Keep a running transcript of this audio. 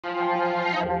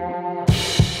Welcome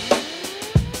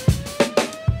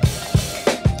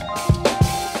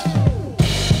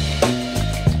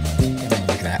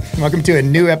to a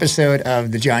new episode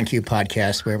of the Johnkew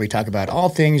podcast, where we talk about all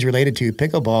things related to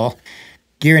pickleball,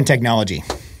 gear, and technology.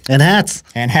 And hats.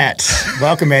 And hats.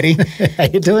 Welcome, Eddie. How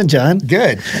you doing, John?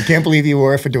 Good. I can't believe you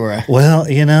wore a fedora. Well,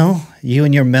 you know, you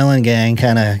and your melon gang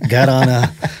kind of got on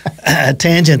a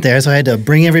tangent there, so I had to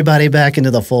bring everybody back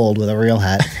into the fold with a real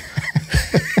hat.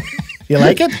 You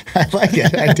like it? I like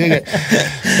it. I dig it.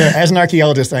 So, as an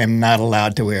archaeologist, I am not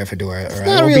allowed to wear a fedora. It's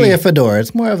not really a fedora.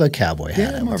 It's more of a cowboy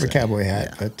hat. Yeah, more of a cowboy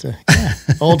hat. Yeah. But yeah,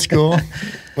 old school.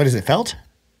 What is it, felt?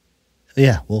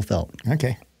 Yeah, wool felt.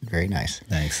 Okay. Very nice.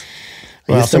 Thanks.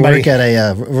 Well, I used to work at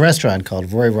a restaurant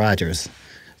called Roy Rogers.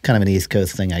 Kind of an East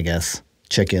Coast thing, I guess.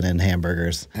 Chicken and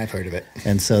hamburgers. I've heard of it.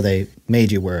 And so they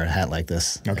made you wear a hat like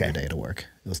this every day to work.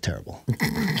 It was terrible.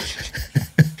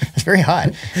 It's very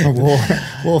hot.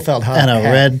 Wool felt hot. And a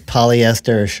red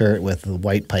polyester shirt with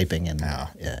white piping. And yeah,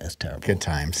 it's terrible. Good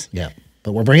times. Yeah.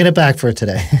 But we're bringing it back for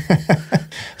today.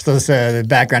 So the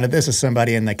background of this is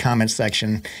somebody in the comments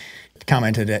section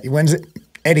commented, when's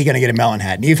Eddie going to get a melon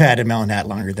hat? And you've had a melon hat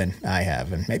longer than I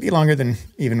have, and maybe longer than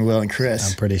even Will and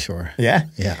Chris. I'm pretty sure. Yeah?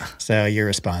 Yeah. So your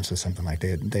response was something like,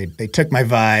 they took my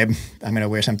vibe. I'm going to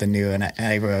wear something new. And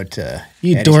I wrote,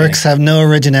 you dorks have no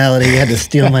originality. You had to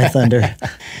steal my thunder.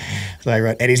 So I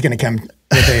wrote, Eddie's going to come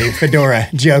with a fedora,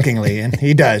 jokingly. And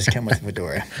he does come with a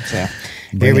fedora. So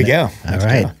here we go. All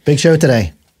right. Big show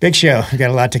today. Big show. We've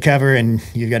got a lot to cover, and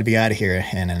you've got to be out of here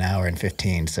in an hour and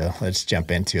 15. So let's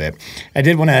jump into it. I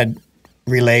did want to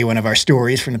relay one of our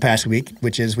stories from the past week,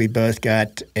 which is we both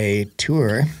got a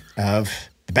tour of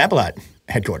the Babolat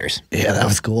headquarters. Yeah, that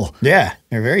was cool. Yeah,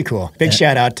 they're very cool. Big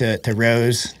shout out to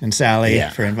Rose and Sally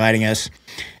for inviting us.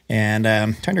 And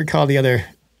trying to recall the other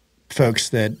folks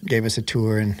that gave us a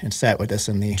tour and sat with us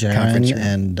in the conference room.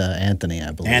 And Anthony,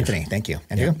 I believe. Anthony, thank you.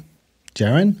 And who?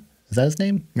 Jaron? Is that his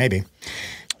name? Maybe.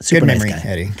 Super Good nice memory, guy.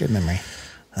 Eddie. Good memory.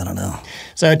 I don't know.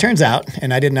 So it turns out,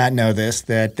 and I did not know this,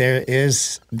 that there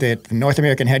is the North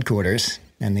American headquarters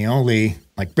and the only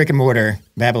like brick and mortar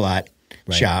Babolat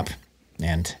shop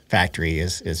and factory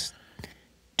is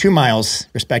 2 miles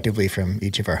respectively from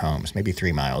each of our homes, maybe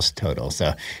 3 miles total.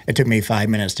 So it took me 5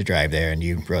 minutes to drive there, and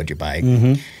you rode your bike.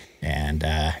 Mm-hmm. And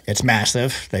it's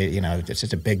massive. It's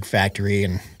just a big factory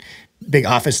and big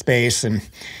office space, and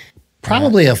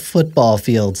probably a football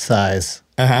field size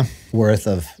worth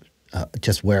of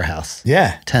just warehouse.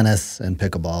 Yeah. Tennis and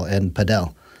pickleball and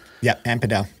padel. Yeah, and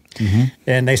padel. Mm-hmm.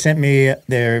 And they sent me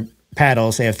their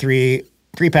paddles. They have three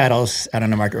paddles out on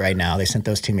the market right now. They sent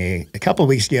those to me a couple of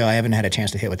weeks ago. I haven't had a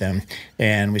chance to hit with them.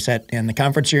 And we sat in the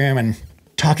conference room and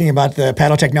talking about the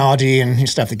paddle technology and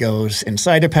stuff that goes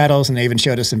inside their paddles. And they even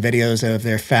showed us some videos of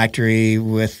their factory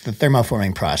with the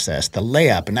thermoforming process, the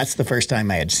layup. And that's the first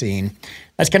time I had seen.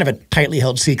 That's kind of a tightly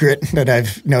held secret that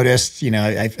I've noticed. You know,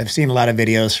 I've seen a lot of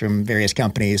videos from various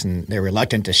companies, and they're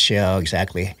reluctant to show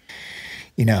exactly,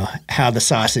 how the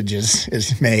sausage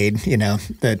is made,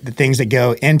 the things that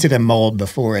go into the mold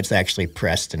before it's actually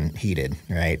pressed and heated,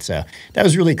 right? So that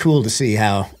was really cool to see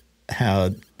how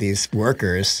these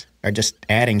workers are just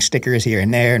adding stickers here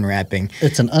and there and wrapping.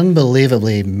 It's an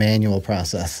unbelievably manual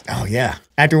process. Oh, yeah.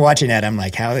 After watching that, I'm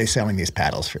like, how are they selling these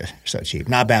paddles for so cheap?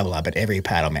 Not Babolat, but every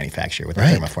paddle manufacturer with a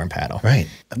thermoform paddle. Right.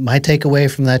 My takeaway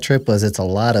from that trip was it's a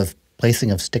lot of placing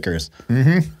of stickers.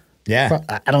 Mm-hmm. Yeah.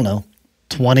 I don't know,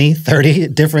 20, 30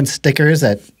 different stickers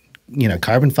that,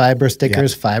 carbon fiber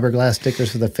stickers, fiberglass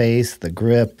stickers for the face, the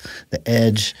grip, the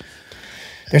edge.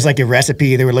 There's like a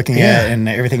recipe they were looking at, and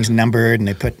everything's numbered, and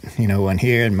they put, one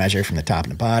here and measure from the top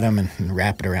and the bottom and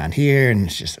wrap it around here. And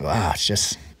it's just, wow.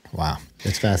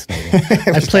 It's fascinating.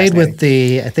 I played with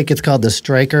I think it's called the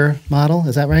Striker model.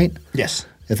 Is that right? Yes.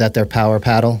 Is that their power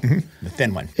paddle? Mm-hmm. The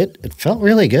thin one. It felt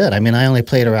really good. I mean, I only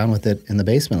played around with it in the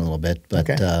basement a little bit, but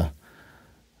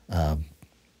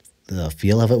the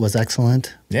feel of it was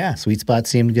excellent. Yeah. Sweet spot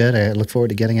seemed good. I look forward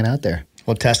to getting it out there.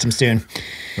 We'll test them soon.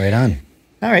 Right on.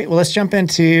 All right, well, let's jump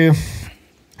into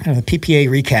the PPA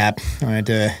recap. I wanted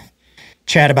to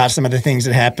chat about some of the things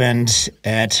that happened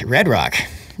at Red Rock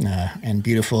in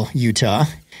beautiful Utah,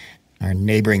 our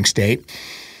neighboring state.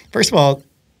 First of all,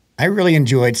 I really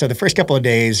enjoyed, so the first couple of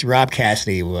days, Rob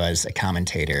Cassidy was a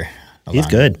commentator. He's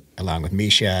good. Along with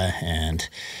Misha and,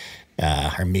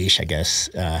 or Mish, I guess,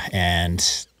 and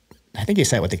I think he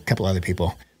sat with a couple other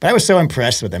people. But I was so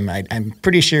impressed with him. I'm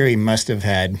pretty sure he must have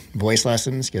had voice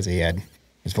lessons because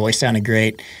his voice sounded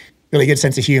great, really good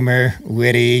sense of humor,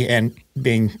 witty, and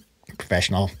being a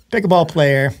professional pickleball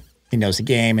player, he knows the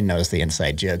game and knows the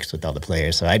inside jokes with all the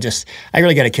players. So I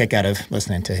really got a kick out of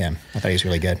listening to him. I thought he was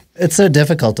really good. It's so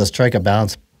difficult to strike a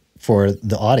balance for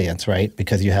the audience, right?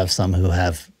 Because you have some who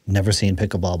have never seen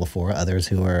pickleball before, others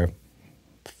who are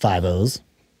 5-0s.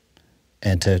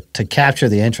 And to capture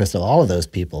the interest of all of those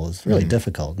people is really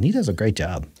difficult. And he does a great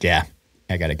job. Yeah.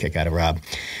 I got a kick out of Rob.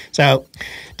 So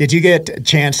did you get a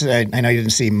chance? I know you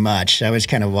didn't see much. I was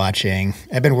kind of watching.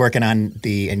 I've been working on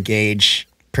the Engage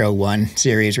Pro 1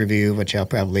 series review, which I'll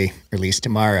probably release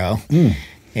tomorrow.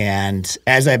 And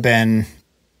as I've been,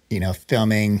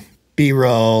 filming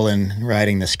B-roll and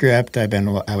writing the script, I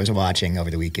was watching over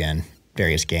the weekend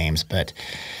various games. But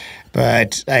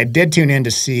I did tune in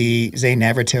to see Zane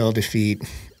Navratil defeat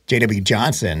J.W.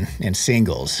 Johnson in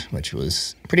singles, which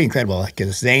was pretty incredible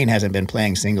because Zane hasn't been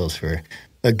playing singles for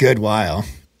a good while,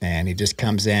 and he just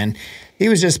comes in. He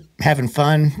was just having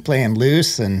fun, playing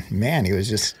loose, and man, he was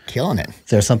just killing it.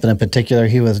 Is there something in particular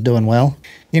he was doing well?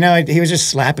 He was just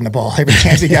slapping the ball every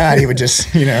chance he got. He would just,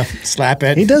 slap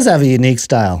it. He does have a unique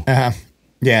style.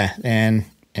 Yeah, and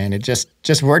it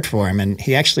just worked for him, and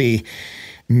he actually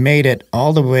made it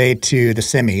all the way to the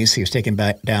semis. He was taken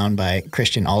down by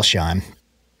Christian Alshon.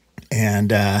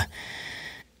 And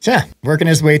working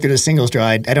his way through the singles draw.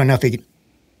 I don't know if he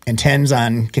intends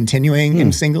on continuing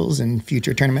in singles in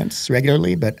future tournaments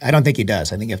regularly, but I don't think he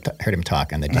does. I think I've heard him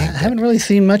talk on the team. I haven't really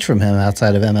seen much from him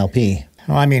outside of MLP.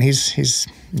 Well, I mean, he's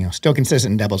still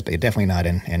consistent in doubles, but definitely not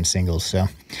in singles. So,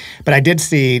 but I did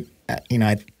see,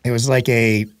 it was like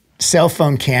a cell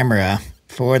phone camera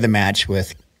for the match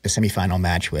with the semifinal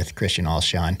match with Christian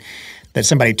Alshon that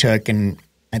somebody took, and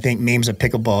I think Memes of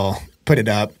Pickleball put it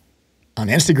up on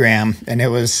Instagram, and it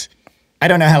was, I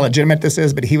don't know how legitimate this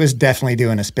is, but he was definitely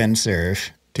doing a spin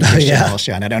serve to Christian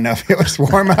Alshon. I don't know if it was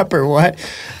warm-up or what,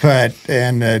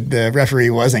 and the referee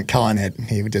wasn't calling it.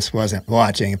 He just wasn't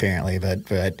watching, apparently,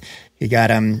 but he got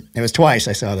him. It was twice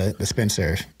I saw the spin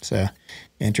serve. So,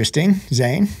 interesting,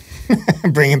 Zane.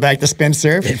 Bringing back the spin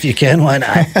serve. If you can, why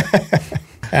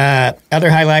not?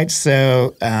 Other highlights,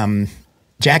 so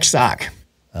Jack Sock.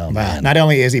 Oh, man. Not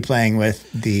only is he playing with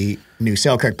the new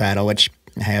Selkirk paddle, which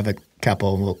I have a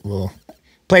couple, we'll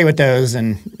play with those,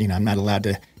 and I'm not allowed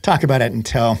to talk about it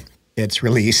until it's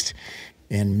released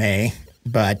in May.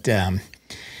 But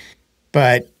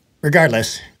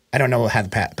regardless, I don't know how the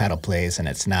paddle plays, and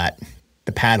it's not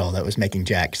the paddle that was making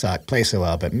Jack Sock play so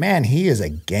well. But man, he is a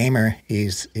gamer.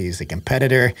 He's a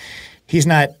competitor.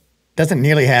 Doesn't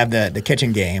nearly have the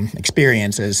kitchen game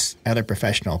experience as other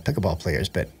professional pickleball players,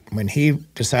 but when he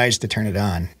decides to turn it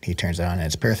on, he turns it on, and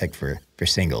it's perfect for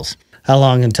singles. How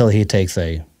long until he takes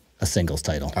a singles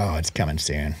title? Oh, it's coming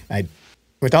soon.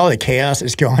 With all the chaos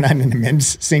that's going on in the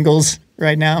men's singles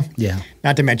right now,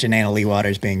 not to mention Anna Lee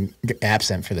Waters being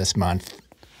absent for this month,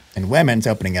 and women's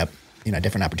opening up,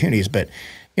 different opportunities. But,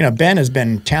 Ben has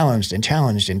been challenged, and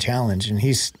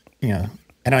he's,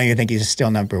 I don't even think he's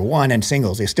still number one in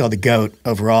singles. He's still the GOAT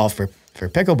overall for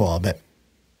pickleball,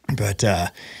 but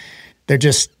they're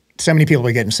just so many people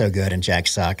are getting so good, and Jack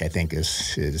Sock, I think,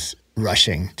 is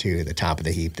rushing to the top of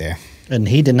the heap there. And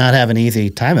he did not have an easy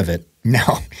time of it.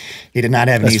 No, he did not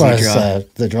have an easy draw. As far as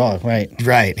the draw, right?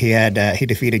 Right. He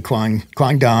defeated Kwang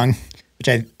Dong, which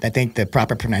I think the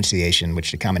proper pronunciation,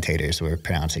 which the commentators were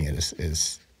pronouncing it,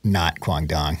 is not Kwang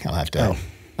Dong. I'll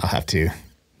have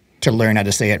to learn how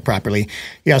to say it properly.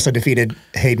 He also defeated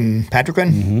Hayden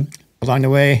Patrickman along the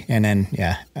way, and then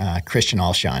Christian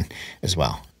Alshon as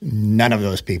well. None of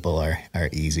those people are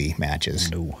easy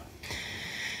matches. No.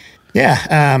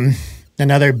 Yeah.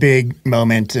 Another big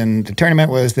moment in the tournament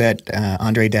was that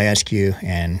Andre Diascu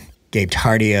and Gabe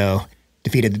Tardio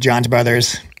defeated the Johns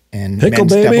brothers in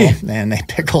men's double, and they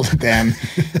pickled them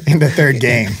in the third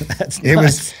game.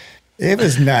 It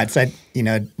was nuts.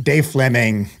 Dave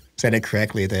Fleming said it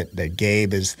correctly that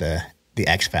Gabe is the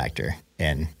X factor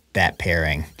in that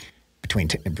pairing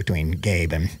between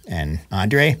Gabe and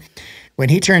Andre. When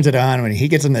he turns it on, when he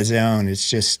gets in the zone, it's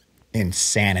just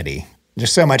insanity.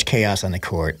 There's so much chaos on the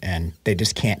court, and they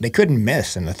couldn't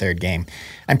miss in the third game.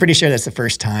 I'm pretty sure that's the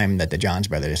first time that the Johns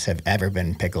brothers have ever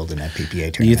been pickled in a PPA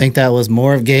tournament. Do you think that was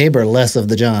more of Gabe or less of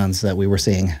the Johns that we were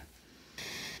seeing?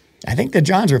 I think the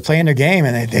Johns were playing their game,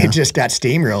 and they just got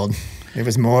steamrolled. It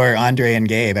was more Andre and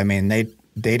Gabe. I mean, they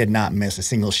did not miss a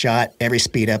single shot. Every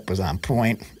speed up was on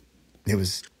point. It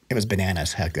was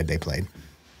bananas how good they played.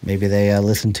 Maybe they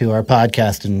listened to our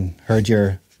podcast and heard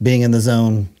your being in the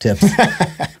zone tips.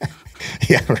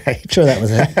 Yeah, right. Sure, that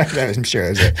was it. I'm sure it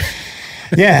was it.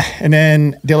 Yeah, and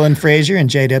then Dylan Frazier and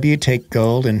JW take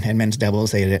gold in men's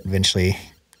doubles. They eventually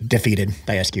defeated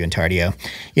Diascu and Tardio.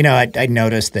 I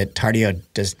noticed that Tardio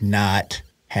does not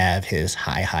have his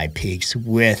high peaks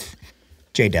with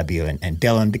JW and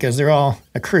Dylan, because they're all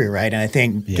a crew, right? And I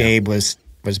think Gabe was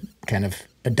kind of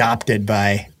adopted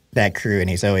by that crew, and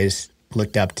he's always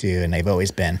looked up to, and they've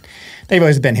always been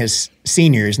his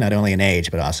seniors, not only in age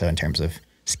but also in terms of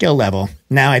skill level.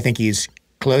 Now I think he's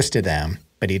close to them,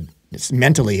 but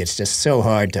mentally it's just so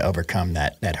hard to overcome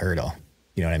that hurdle.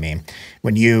 You know what I mean?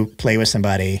 When you play with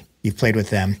somebody, you've played with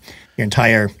them your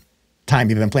entire time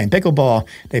you've been playing pickleball,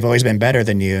 they've always been better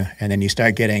than you, and then you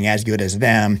start getting as good as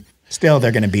them, still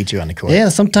they're going to beat you on the court. Yeah,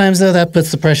 sometimes though that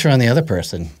puts the pressure on the other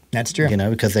person. That's true. You know,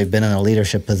 because they've been in a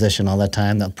leadership position all that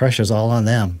time. The pressure's all on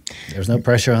them. There's no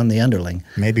pressure on the underling.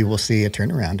 Maybe we'll see a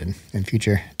turnaround in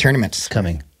future tournaments.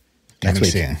 Coming next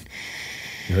week. Soon.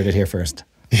 You heard it here first.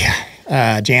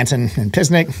 Yeah. Jansen and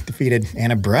Pisnik defeated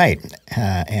Anna Bright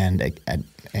and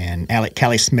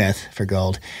Callie Smith for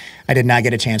gold. I did not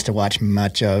get a chance to watch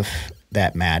much of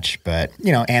that match, but,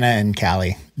 you know, Anna and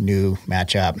Callie, new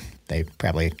matchup. They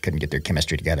probably couldn't get their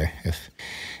chemistry together,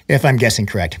 if I'm guessing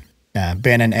correct.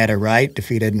 Ben and Etta Wright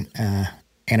defeated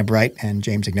Anna Bright and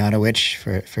James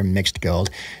Ignatowicz for mixed gold.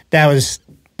 That was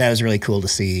really cool to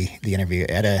see the interview.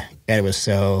 Etta was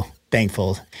so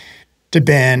thankful to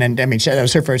Ben, and I mean that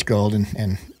was her first gold in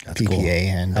PPA, cool.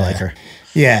 And I like her.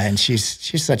 Yeah, and she's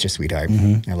such a sweetheart.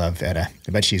 I love Etta,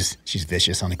 but she's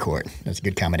vicious on the court. That's a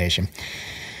good combination.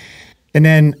 And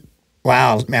then,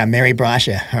 wow, Mary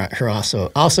Brasha, her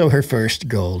also her first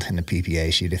gold in the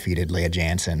PPA. She defeated Leah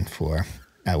Jansen for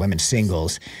women's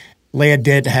singles. Leah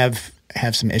did have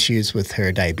some issues with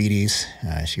her diabetes.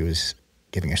 She was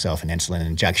giving herself an insulin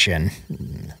injection,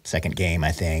 second game,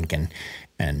 I think, and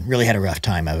really had a rough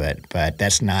time of it. But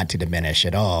that's not to diminish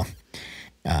at all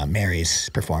Mary's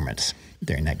performance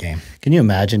during that game. Can you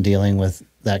imagine dealing with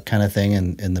that kind of thing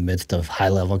in the midst of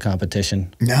high-level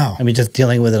competition? No. I mean, just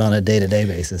dealing with it on a day-to-day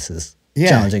basis is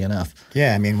challenging enough.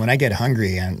 Yeah, I mean, when I get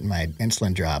hungry and my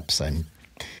insulin drops, I'm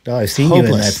I've seen hopeless.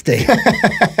 You in that state.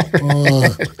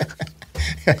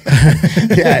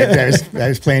 Yeah, I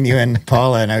was playing you and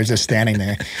Paula, and I was just standing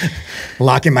there,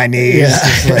 locking my knees,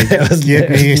 just like, give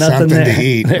me something to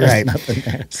eat. Right.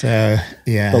 So,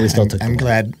 yeah, but we still took I'm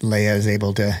glad Leah is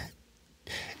able to.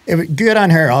 It was good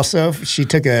on her also. She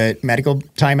took a medical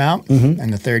timeout in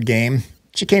the third game.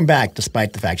 She came back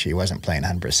despite the fact she wasn't playing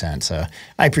 100%. So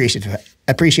I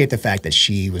appreciate the fact that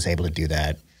she was able to do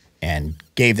that and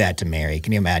gave that to Mary.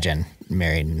 Can you imagine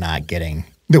Mary not getting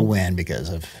the win because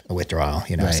of a withdrawal?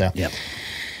 You know, right. So yep.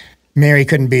 Mary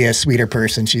couldn't be a sweeter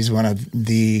person. She's one of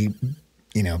the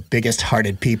biggest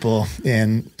hearted people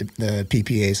in the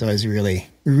PPA. So I was really,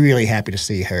 really happy to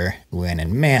see her win.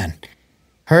 And man,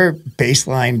 her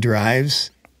baseline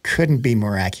drives couldn't be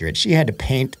more accurate. She had to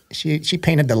paint. She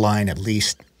painted the line at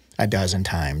least a dozen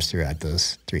times throughout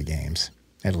those 3 games,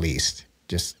 at least.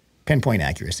 Just pinpoint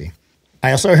accuracy.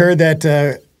 I also heard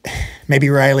that maybe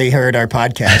Riley heard our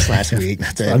podcast last week.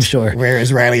 I'm sure. Where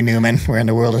is Riley Newman? Where in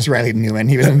the world is Riley Newman?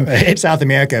 He was in South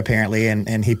America apparently,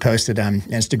 and he posted on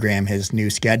Instagram his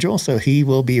new schedule. So he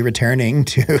will be returning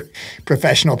to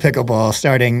professional pickleball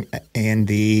starting in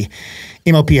the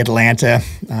MLP Atlanta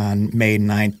on May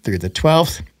 9th through the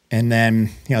 12th. And then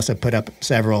he also put up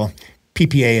several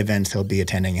PPA events he'll be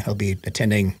attending. He'll be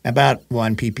attending about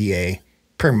 1 PPA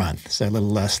per month, so a little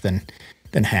less than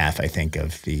half, I think,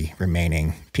 of the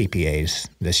remaining PPAs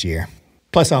this year,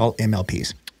 plus all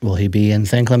MLPs. Will he be in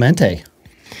San Clemente?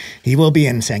 He will be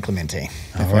in San Clemente,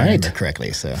 if I remember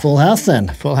correctly. So full house then.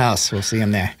 Full house. We'll see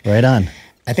him there. Right on.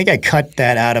 I think I cut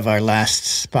that out of our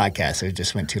last podcast, so it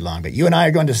just went too long. But you and I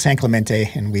are going to San Clemente,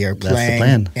 and we are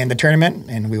playing in the tournament,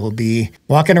 and we will be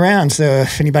walking around. So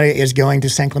if anybody is going to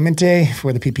San Clemente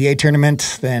for the PPA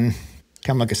tournament, then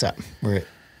come look us up. We're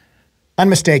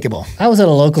unmistakable. I was at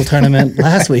a local tournament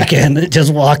last weekend,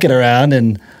 just walking around,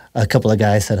 and a couple of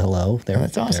guys said hello.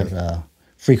 That's awesome. They're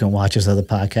frequent watchers of the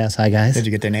podcast. Hi, guys. Did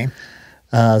you get their name?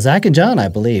 Zach and John, I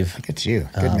believe. Look at you.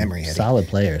 Good memory, Eddie. Solid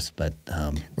players, but...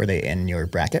 were they in your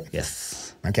bracket?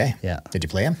 Yes. Okay. Yeah. Did you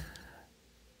play them?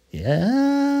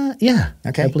 Yeah.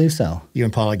 Okay. I believe so. You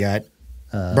and Paula got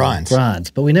bronze. Bronze,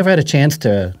 but we never had a chance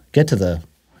to get to the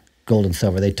gold and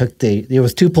silver. They took there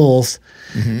was 2 pools,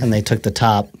 and they took the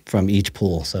top from each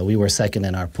pool. So we were second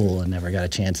in our pool and never got a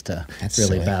chance to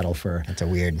battle for. That's a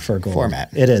weird for gold. Format.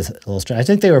 It is a little strange. I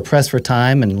think they were pressed for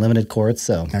time and limited courts.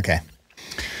 So okay.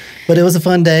 But it was a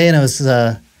fun day, and it was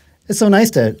it's so nice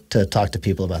to talk to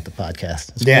people about the podcast.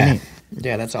 It's yeah.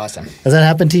 Yeah, that's awesome. Has that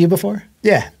happened to you before?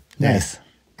 Yeah. Nice. Yeah.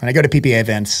 When I go to PPA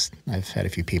events, I've had a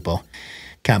few people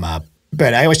come up,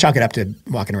 but I always chalk it up to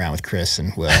walking around with Chris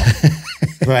and Will.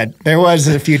 But there was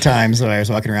a few times where I was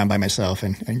walking around by myself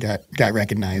and got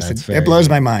recognized. It blows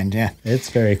my mind, yeah. It's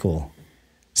very cool.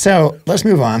 So let's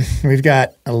move on. We've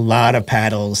got a lot of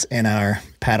paddles in our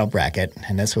paddle bracket,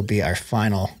 and this will be our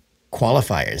final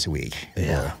qualifiers week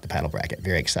for the paddle bracket.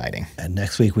 Very exciting. And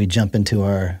next week we jump into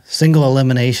our single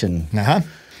elimination.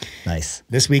 Nice.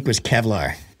 This week was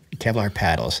Kevlar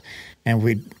paddles. And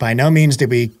we by no means did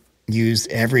we use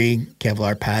every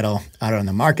Kevlar paddle out on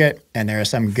the market. And there are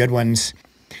some good ones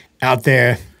out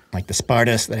there, like the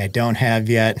Spartus that I don't have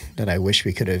yet, that I wish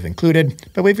we could have included.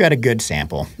 But we've got a good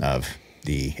sample of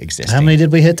the existing. How many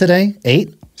did we hit today?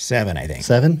 8? 7, I think.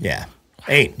 7? Yeah.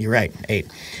 8. You're right. 8.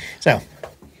 So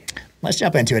let's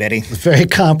jump into it, Eddie. Very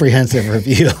comprehensive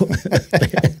review.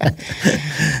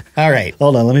 All right.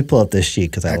 Hold on. Let me pull up this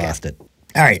sheet because I lost it.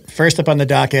 All right. First up on the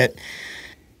docket,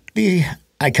 the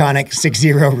iconic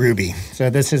 6-0 Ruby.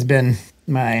 So this has been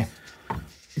my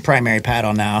primary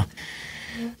paddle now.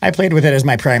 I played with it as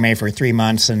my primary for 3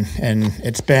 months, and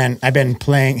I've been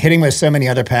hitting with so many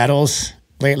other paddles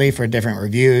lately for different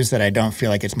reviews that I don't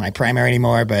feel like it's my primary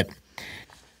anymore, but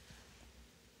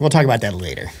we'll talk about that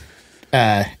later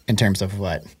in terms of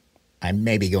what I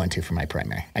may be going to for my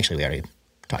primary. Actually, we already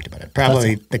talked about it.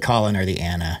 Probably the Colin or the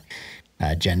Anna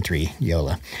Gen-3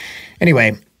 JOOLA.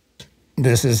 Anyway,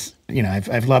 this is,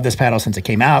 I've loved this paddle since it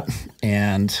came out,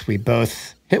 and we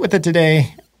both hit with it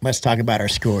today. Let's talk about our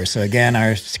scores. So again,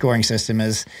 our scoring system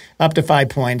is up to 5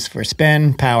 points for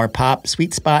spin, power, pop,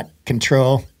 sweet spot,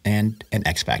 control, and an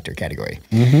X Factor category.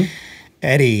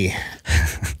 Eddie,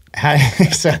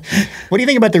 so what do you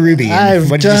think about the Ruby?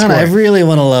 John, I really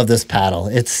want to love this paddle.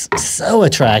 It's so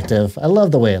attractive. I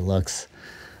love the way it looks.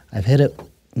 I've hit it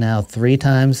now 3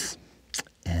 times,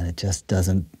 and it just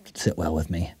doesn't sit well with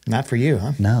me. Not for you,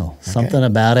 huh? No. Okay. Something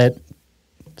about it,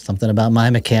 something about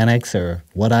my mechanics or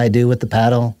what I do with the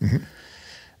paddle,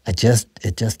 it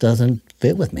just doesn't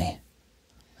fit with me.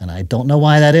 And I don't know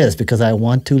why that is, because I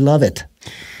want to love it.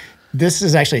 This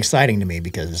is actually exciting to me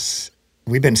because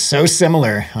we've been so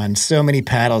similar on so many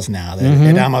paddles now that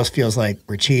it almost feels like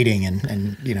we're cheating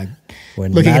and we're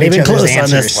looking not at each even other's close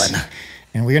answers. on this one.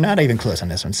 And we're not even close on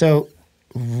this one. So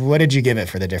what did you give it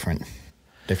for the different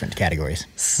categories?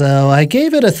 So I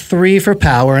gave it a 3 for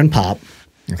power and pop.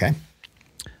 Okay.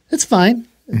 It's fine.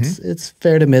 It's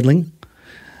fair to middling.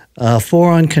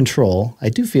 4 on control. I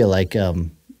do feel like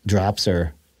drops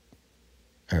are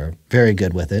very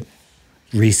good with it.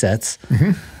 Resets.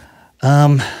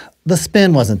 The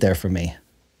spin wasn't there for me.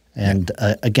 And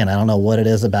again, I don't know what it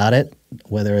is about it,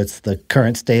 whether it's the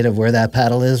current state of where that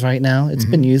paddle is right now. It's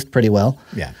been used pretty well.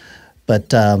 Yeah.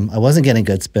 But I wasn't getting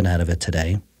good spin out of it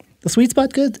today. The sweet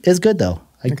spot is good, though.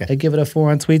 I give it a 4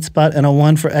 on sweet spot and a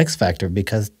 1 for X Factor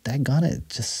because daggone it,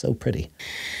 it's just so pretty.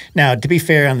 Now, to be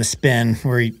fair on the spin,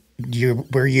 we're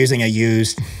using a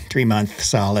used 3-month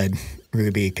solid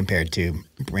Ruby compared to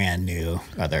brand new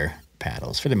other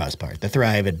paddles for the most part. The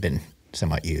Thrive had been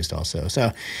somewhat used also.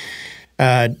 So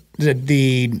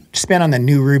the spin on the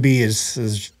new Ruby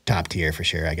is top tier for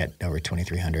sure. I got over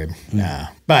 2,300.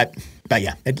 But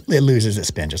yeah, it loses its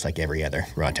spin just like every other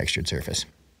raw textured surface.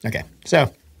 Okay,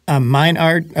 so mine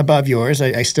are above yours.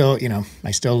 I still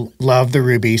love the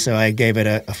Ruby, so I gave it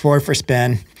a 4 for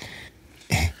spin.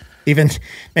 Even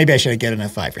maybe I should have given it a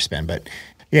 5 for spin, but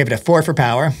I gave it a 4 for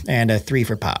power and a 3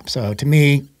 for pop. So to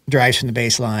me, drives from the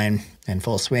baseline and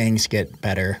full swings get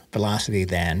better velocity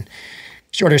than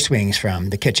shorter swings from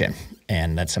the kitchen,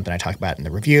 and that's something I talk about in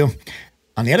the review.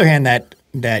 On the other hand,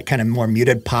 that kind of more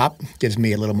muted pop gives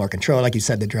me a little more control. Like you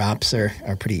said, the drops are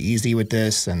pretty easy with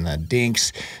this and the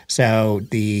dinks. So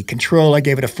the control, I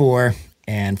gave it a 4.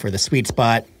 And for the sweet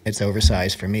spot, it's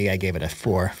oversized for me. I gave it a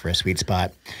 4 for a sweet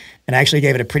spot. And I actually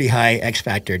gave it a pretty high X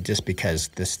Factor just because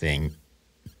this thing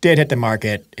did hit the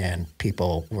market and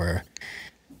people were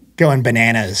going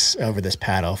bananas over this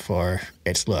paddle for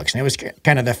its looks. And it was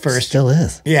kind of the first. Still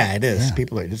is. Yeah, it is. Yeah.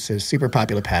 It's a super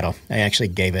popular paddle. I actually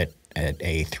gave it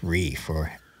a 3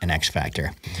 for an X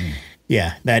Factor.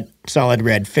 Yeah, that solid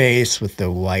red face with the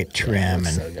white trim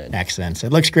and accents.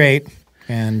 It looks great.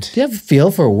 And do you have a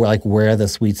feel for where the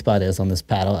sweet spot is on this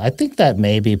paddle? I think that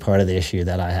may be part of the issue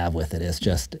that I have with it. Is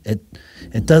just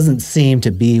it doesn't seem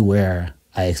to be where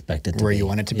I expect it to be. Where you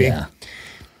want it to be? Yeah.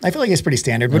 I feel like it's pretty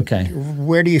standard.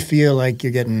 Where do you feel like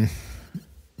you're getting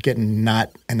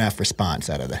not enough response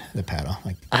out of the paddle?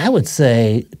 I would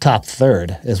say top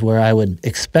third is where I would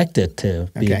expect it to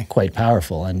be quite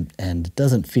powerful, and it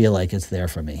doesn't feel like it's there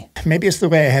for me. Maybe it's the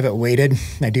way I have it weighted.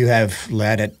 I do have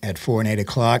lead at 4 and 8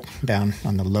 o'clock down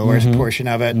on the lower portion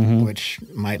of it, which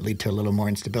might lead to a little more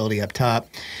instability up top.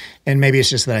 And maybe it's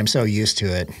just that I'm so used to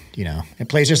it. It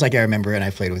plays just like I remember, and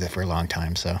I've played with it for a long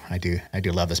time. So I do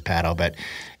love this paddle. But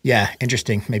yeah,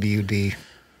 interesting. Maybe you'd be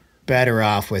better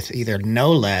off with either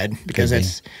no lead because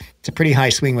it's a pretty high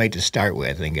swing weight to start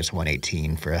with. I think it's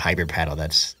 118 for a hybrid paddle.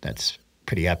 That's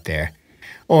pretty up there.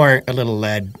 Or a little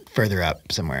lead further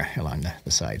up somewhere along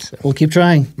the side. So We'll keep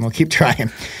trying. we'll keep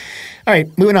trying. All right,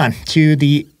 moving on to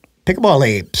the Pickleball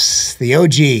Apes, the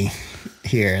OG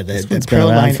here. The It's Pro been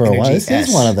around Line for a while. Energy This is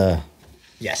S. one of the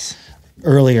Yes,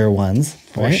 earlier ones.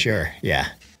 for right? sure. Yeah.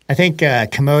 I think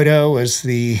Komodo was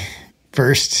the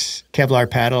first Kevlar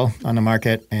paddle on the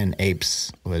market, and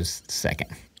Apes was second,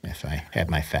 if I have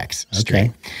my facts straight.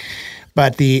 Okay.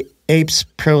 But the Apes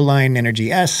Pro Line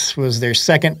Energy S was their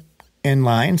second in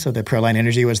line. So the Pro Line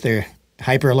Energy was their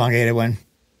hyper elongated one.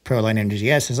 Pro Line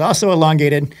Energy S is also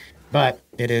elongated, but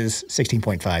it is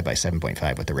 16.5 by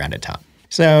 7.5 with the rounded top.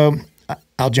 So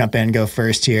I'll jump in and go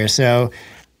first here. So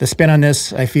the spin on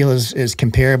this, I feel, is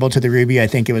comparable to the Ruby. I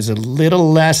think it was a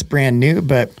little less brand new,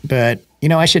 but you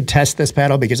know, I should test this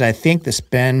paddle because I think the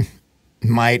spin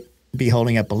might be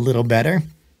holding up a little better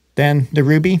than the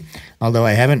Ruby. Although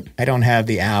I don't have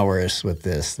the hours with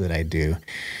this that I do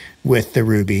with the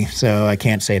Ruby, so I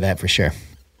can't say that for sure.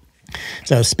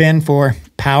 So spin 4,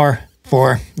 power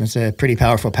 4. It's a pretty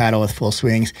powerful paddle with full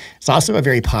swings. It's also a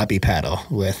very poppy paddle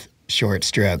with short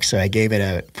strokes, so I gave it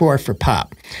a 4 for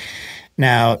pop.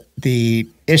 Now, the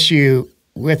issue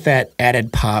with that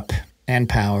added pop and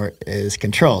power is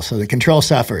control. So the control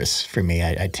suffers for me.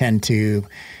 I tend to,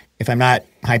 if I'm not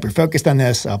hyper-focused on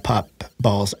this, I'll pop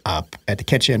balls up at the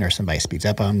kitchen or somebody speeds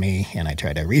up on me and I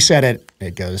try to reset it.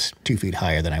 It goes 2 feet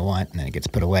higher than I want and then it gets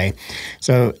put away.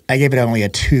 So I gave it only a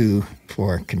 2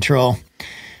 for control.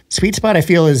 Sweet spot, I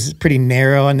feel, is pretty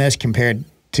narrow on this compared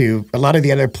to a lot of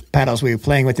the other paddles we were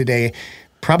playing with today,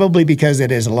 probably because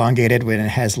it is elongated when it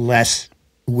has less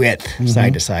width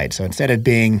side to side. So instead of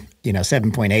being,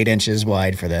 7.8 inches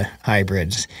wide for the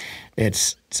hybrids,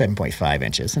 it's 7.5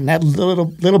 inches. And that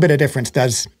little bit of difference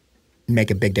does make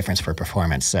a big difference for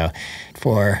performance. So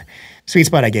for sweet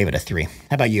spot, I gave it a 3. How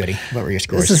about you, Eddie? What were your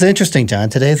scores? This is interesting, John.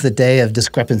 Today's the day of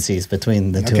discrepancies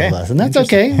between the two of us. And that's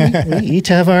okay. We each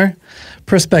have our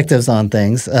perspectives on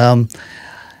things.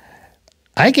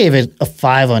 I gave it a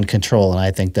 5 on control, and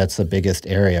I think that's the biggest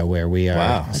area where we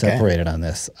are separated on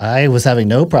this. I was having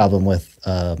no problem with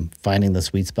finding the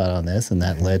sweet spot on this, and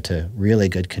that led to really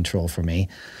good control for me.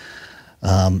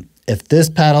 If this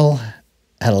paddle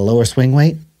had a lower swing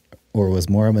weight or was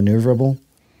more maneuverable,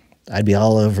 I'd be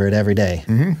all over it every day.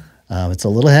 It's a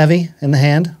little heavy in the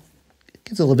hand. It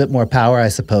gives a little bit more power, I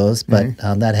suppose, but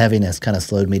that heaviness kind of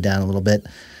slowed me down a little bit.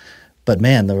 But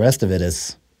man, the rest of it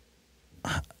is...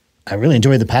 I really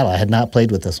enjoyed the paddle. I had not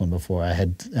played with this one before. I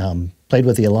had played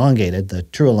with the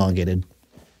true elongated,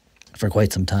 for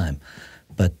quite some time.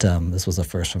 But this was a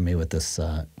first for me with this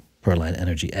Pro Line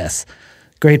Energy S.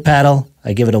 Great paddle.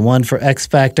 I give it a 1 for X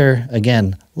Factor.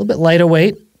 Again, a little bit lighter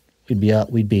weight. We'd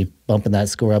be bumping that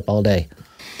score up all day.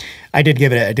 I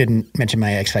didn't mention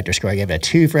my X Factor score. I gave it a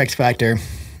 2 for X Factor,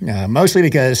 mostly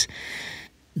because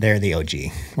they're the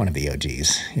OG, one of the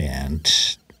OGs.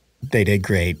 And they did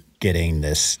great getting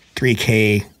this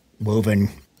 3K woven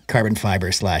carbon fiber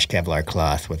 / Kevlar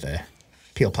cloth with a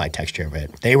peel ply texture of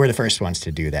it. They were the first ones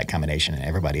to do that combination, and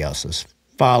everybody else has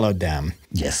followed them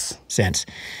since.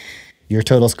 Your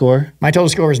total score? My total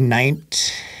score was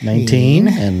 19,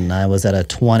 and I was at a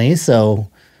 20, so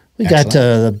we got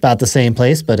to about the same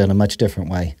place, but in a much different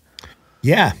way.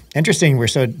 Yeah, interesting. We're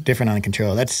so different on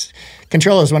control.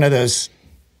 Control is one of those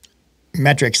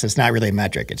metrics that's not really a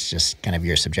metric. It's just kind of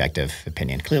your subjective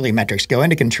opinion. Clearly, metrics go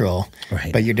into control,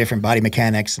 but your different body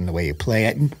mechanics and the way you play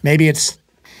it. Maybe it's,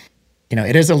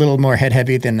 it is a little more head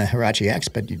heavy than the Hurache X,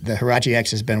 but the Hurache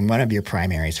X has been one of your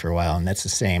primaries for a while, and that's the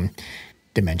same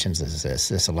dimensions as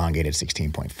this elongated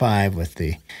 16.5 with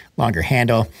the longer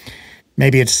handle.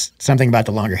 Maybe it's something about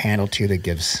the longer handle too that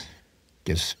gives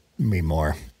me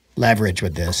more leverage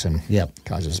with this and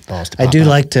causes balls to pop I do up.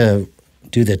 like to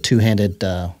do the two-handed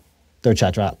third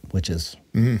shot drop, which is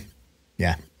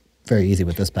very easy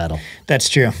with this paddle. That's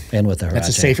true. And with the Hurache. That's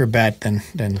a safer bet than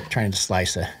trying to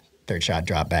slice a third shot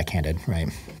drop backhanded, right?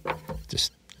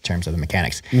 Just in terms of the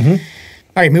mechanics. All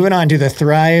right, moving on to the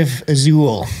Thrive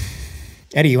Azul.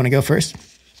 Eddie, you want to go first?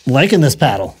 Liking this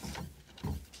paddle.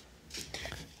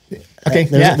 Okay,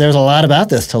 There's a lot about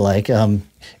this to like.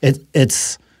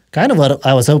 It's kind of what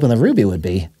I was hoping the Ruby would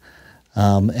be.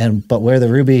 But where the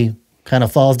Ruby kind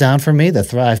of falls down for me, the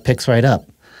Thrive picks right up.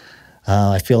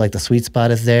 I feel like the sweet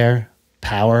spot is there.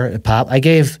 Power, pop. I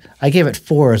gave it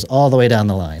 4s all the way down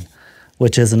the line,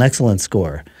 which is an excellent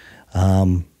score.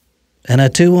 And a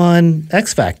 2 on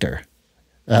X Factor.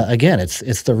 Again,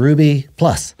 it's the Ruby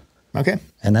Plus. Okay.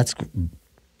 And that's,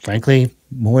 frankly,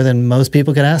 more than most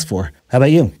people could ask for. How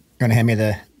about you? You want to hand me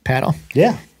the paddle.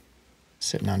 Yeah.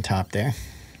 Sitting on top there.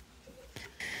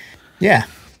 Yeah.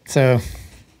 So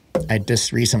I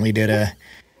just recently did a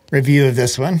review of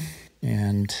this one,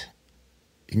 and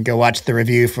you can go watch the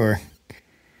review for,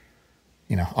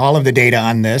 all of the data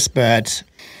on this. But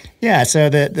yeah, so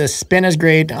the spin is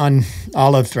great on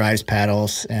all of Thrive's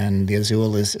paddles, and the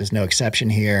Azul is no exception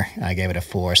here. I gave it a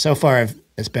 4. So far,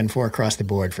 it's been 4 across the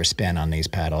board for spin on these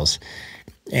paddles.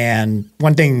 And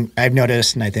one thing I've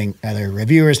noticed, and I think other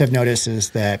reviewers have noticed,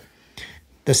 is that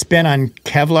the spin on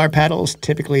Kevlar paddles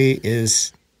typically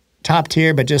is top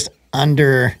tier, but just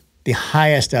under the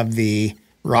highest of the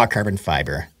raw carbon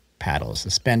fiber paddles.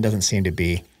 The spin doesn't seem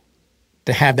to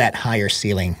have that higher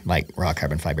ceiling like raw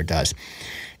carbon fiber does.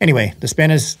 Anyway, the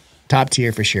spin is top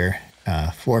tier for sure.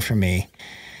 4 for me.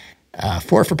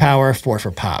 4 for power, 4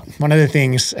 for pop. One of the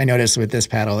things I noticed with this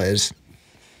paddle is,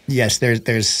 yes,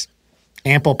 there's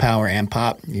ample power and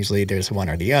pop. Usually there's one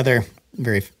or the other.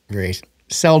 Very, very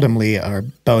seldomly are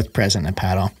both present in a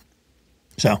paddle.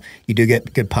 So you do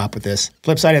get good pop with this.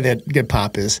 Flip side of the good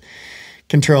pop is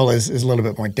control is a little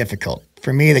bit more difficult.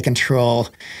 For me, the control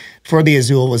for the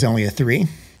Azul was only a 3.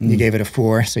 You gave it a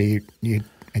 4, so you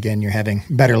again, you're having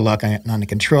better luck on the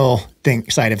control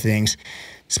side of things.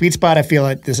 Sweet spot, I feel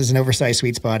like this is an oversized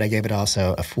sweet spot. I gave it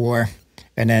also a 4.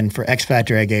 And then for X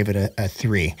Factor, I gave it a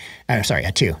 3. I'm sorry,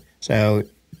 a 2. So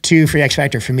 2 for X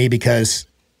Factor for me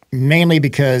mainly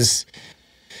because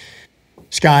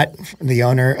Scott, the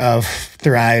owner of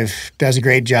Thrive, does a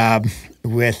great job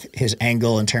with his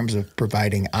angle in terms of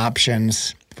providing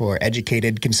options for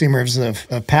educated consumers of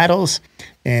paddles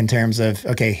in terms of,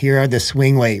 okay, here are the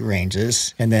swing weight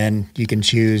ranges, and then you can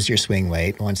choose your swing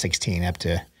weight, 116 up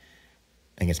to, I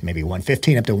think it's maybe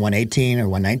 115 up to 118 or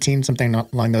 119, something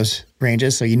along those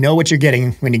ranges. So you know what you're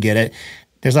getting when you get it.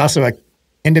 There's also a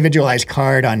individualized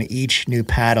card on each new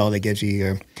paddle that gives you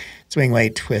your swing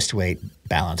weight, twist weight,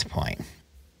 balance point.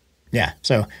 Yeah,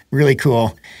 so really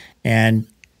cool. And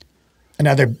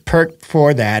another perk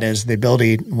for that is the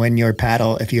ability when your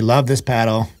paddle, if you love this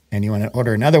paddle and you want to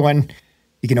order another one,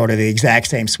 you can order the exact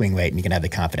same swing weight and you can have the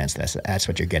confidence that's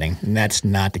what you're getting. And that's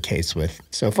not the case with,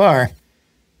 so far,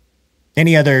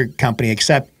 any other company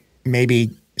except maybe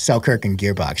Selkirk and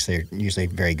Gearbox. They're usually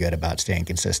very good about staying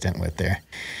consistent with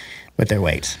their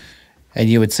weights. And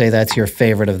you would say that's your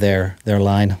favorite of their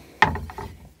line?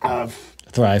 Of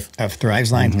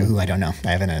Thrive's line? Ooh, I don't know. I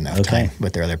haven't had enough time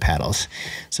with their other paddles.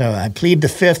 So I plead the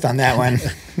 5th on that one,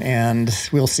 and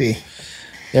we'll see.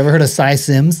 You ever heard of Cy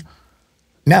Sims?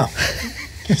 No.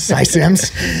 Cy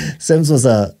Sims? Sims was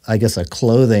I guess a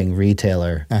clothing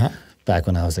retailer back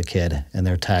when I was a kid, and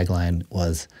their tagline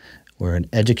was, "Where an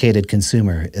educated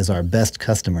consumer is our best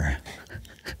customer."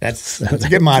 That's a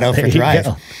good motto for Thrive.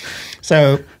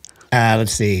 So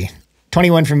let's see.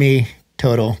 21 for me,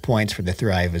 total points for the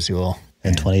Thrive Azul.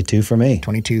 And 22 for me.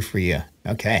 22 for you.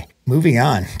 Okay. Moving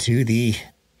on to the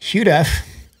Hudef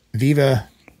Viva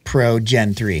Pro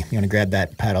Gen-3. You want to grab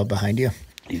that paddle behind you?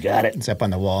 You got it. It's up on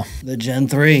the wall. The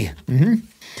Gen-3.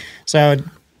 So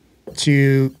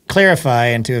to clarify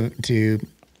and to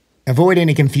avoid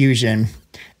any confusion,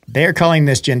 they're calling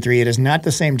this Gen-3. It is not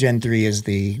the same Gen-3 as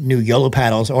the new YOLO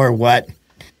paddles or what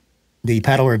the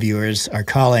paddle reviewers are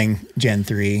calling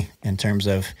Gen-3 in terms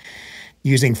of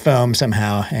using foam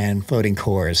somehow and floating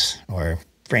cores or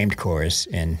framed cores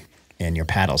in your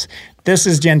paddles. This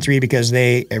is Gen-3 because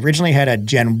they originally had a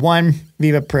Gen-1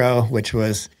 Viva Pro, which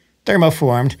was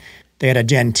thermoformed. They had a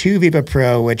Gen-2 Viva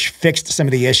Pro, which fixed some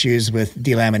of the issues with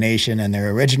delamination in their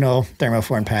original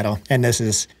thermoformed paddle. And this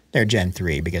is their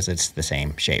Gen-3 because it's the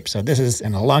same shape. So this is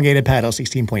an elongated paddle,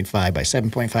 16.5 by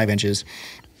 7.5 inches,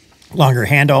 longer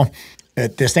handle.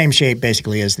 The same shape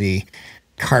basically as the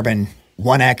Carbon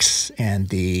 1X and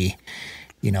the,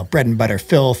 bread and butter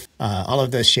filth. All of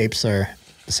those shapes are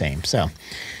the same. So,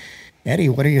 Eddie,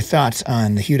 what are your thoughts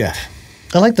on the Hudef?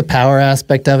 I like the power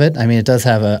aspect of it. I mean, it does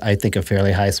have I think, a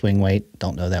fairly high swing weight.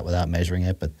 Don't know that without measuring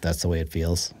it, but that's the way it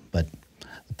feels. But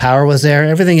the power was there.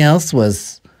 Everything else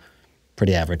was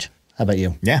pretty average. How about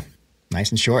you? Yeah,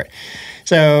 nice and short.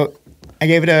 So I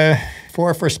gave it a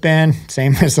 4 for spin,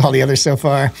 same as all the others so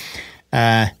far.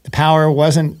 The power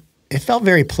it felt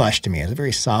very plush to me. It was a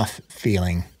very soft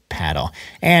feeling paddle.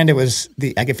 And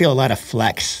I could feel a lot of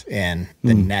flex in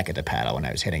the neck of the paddle when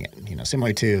I was hitting it,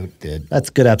 similar to That's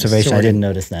good observation. I didn't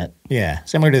notice that. Yeah,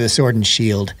 similar to the Sword and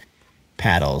Shield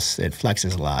paddles. It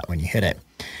flexes a lot when you hit it.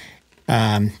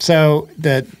 So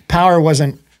the power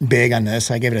wasn't big on this.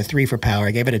 I gave it a 3 for power.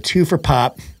 I gave it a 2 for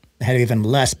pop. It had even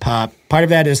less pop. Part of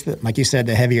that is, like you said,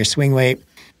 the heavier swing weight,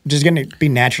 which is going to be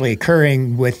naturally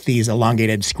occurring with these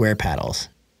elongated square paddles.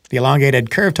 The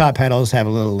elongated curved top paddles have a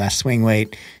little less swing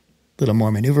weight, little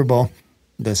more maneuverable.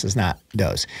 This is not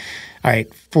those. All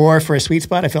right, 4 for a sweet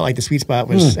spot. I felt like the sweet spot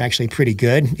was actually pretty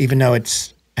good, even though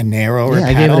it's a narrower Yeah,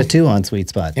 I paddle. gave it a 2 on sweet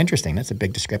spot. Interesting. That's a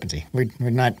big discrepancy. We're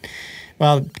not,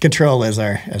 well, control is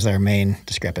our main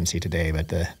discrepancy today, but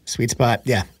the sweet spot,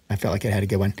 yeah, I felt like it had a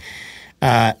good one.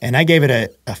 And I gave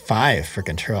it a 5 for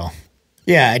control.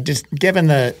 Yeah, just given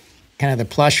the kind of the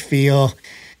plush feel,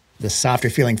 the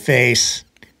softer feeling face,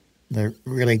 the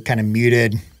really kind of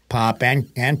muted pop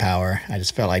and power, I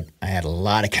just felt like I had a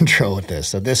lot of control with this.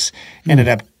 So this ended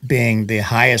up being the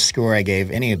highest score I gave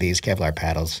any of these Kevlar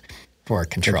paddles for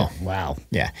control. Wow.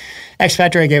 Yeah. X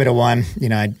Factor, I gave it a 1. You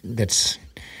know, that's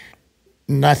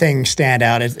nothing stand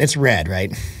out. It's red,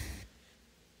 right?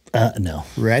 No.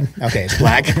 Red? Okay, it's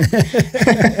black.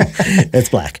 It's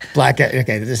black. Black,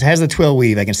 okay. This has the twill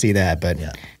weave. I can see that, but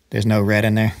Yeah. there's no red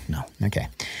in there? No. Okay.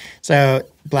 So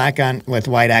black on with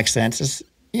white accents is,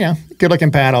 you know, good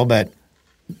looking paddle, but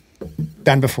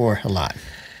done before a lot.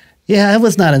 Yeah, I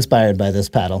was not inspired by this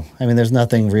paddle. I mean, there's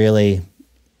nothing really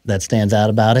that stands out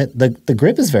about it. The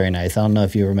grip is very nice. I don't know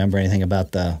if you remember anything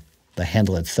about the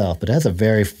handle itself, but it has a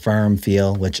very firm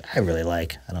feel, which I really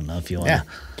like. I don't know if you want to.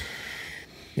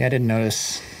 Yeah, I didn't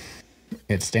notice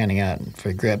it standing out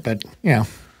for grip, but, you know,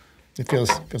 it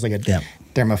feels like a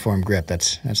thermoform grip.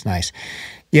 That's nice.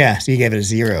 Yeah, so you gave it a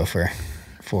 0 for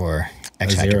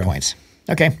X Factor points.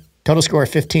 Okay, total score of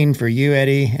 15 for you,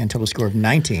 Eddie, and total score of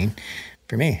 19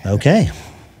 for me. Okay.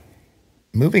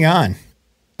 Moving on.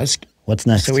 What's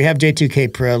next? So we have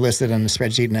J2K Pro listed on the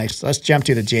spreadsheet next. Let's jump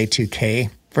to the J2K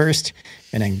first,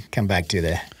 and then come back to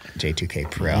the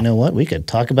J2K Pro. You know what? We could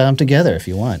talk about them together if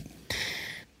you want.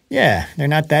 Yeah, they're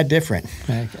not that different.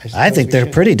 I think they're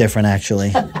pretty different,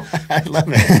 actually. I love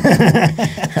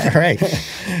it. All right.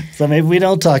 So maybe we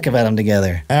don't talk about them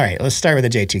together. All right, let's start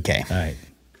with the J2K. All right.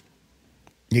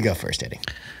 You go first, Eddie.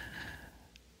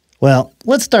 Well,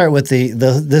 let's start with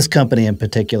this company in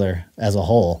particular as a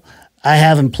whole. I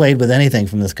haven't played with anything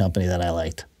from this company that I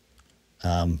liked.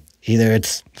 Either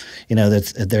it's, you know,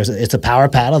 it's a power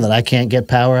paddle that I can't get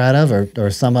power out of, or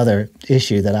some other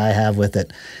issue that I have with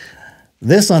it.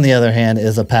 This, on the other hand,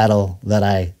 is a paddle that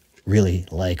I really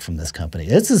like from this company.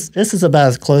 This is about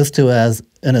as close to as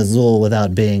an Azul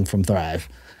without being from Thrive.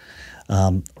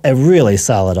 A really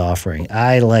solid offering.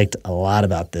 I liked a lot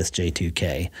about this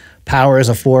J2K. Power is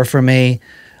a 4 for me.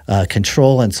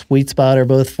 Control and sweet spot are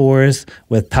both 4s,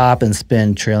 with pop and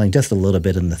spin trailing just a little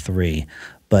bit in the 3.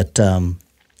 But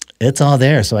it's all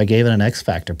there, so I gave it an X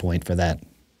Factor point for that.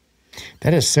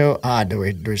 That is so odd that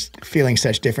we're feeling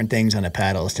such different things on the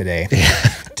paddles today.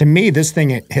 To me, this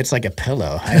thing hits like a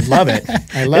pillow. I love it.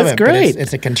 I love it. Great. But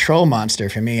it's a control monster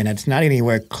for me, and it's not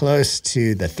anywhere close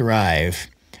to the Thrive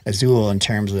Azul in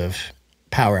terms of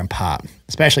power and pop,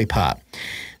 especially pop.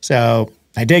 So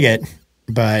I dig it,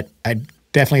 but I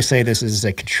definitely say this is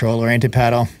a control-oriented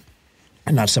paddle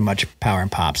and not so much power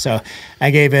and pop. So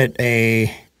I gave it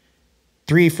a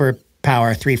 3 for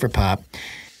power, 3 for pop.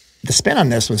 The spin on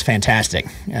this was fantastic.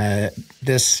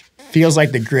 This feels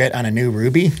like the grit on a new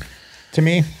Ruby to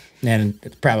me, and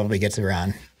it probably gets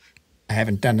around. I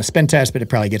haven't done the spin test, but it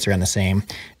probably gets around the same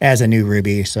as a new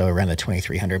Ruby, so around the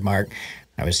 2300 mark.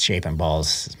 I was shaping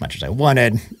balls as much as I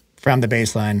wanted from the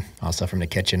baseline, also from the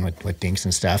kitchen with dinks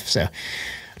and stuff. So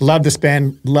love the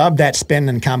spin, love that spin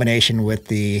in combination with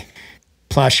the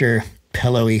plusher,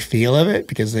 pillowy feel of it,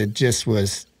 because it just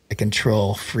was a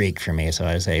control freak for me. So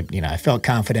I was I felt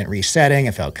confident resetting.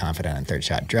 I felt confident on third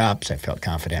shot drops. I felt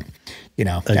confident,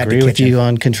 Agree with you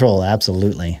on control.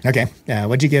 Absolutely. Okay.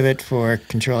 What'd you give it for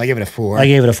control? I gave it a 4. I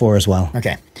gave it a 4 as well.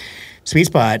 Okay. Sweet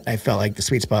spot, I felt like the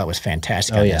sweet spot was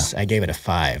fantastic on yeah. this. I gave it a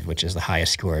 5, which is the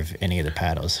highest score of any of the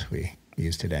paddles we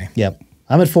used today. Yep.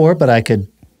 I'm at 4, but I could,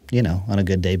 on a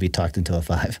good day be talked into a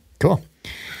 5. Cool.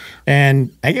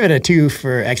 And I give it a 2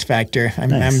 for X Factor.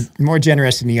 Nice. I'm more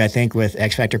generous than you, I think, with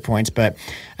X Factor points, but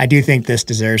I do think this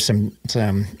deserves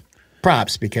some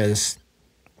props because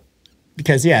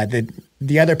yeah,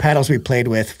 the other paddles we played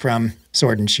with from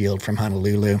Sword and Shield, from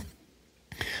Honolulu,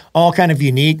 all kind of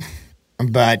unique,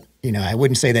 but I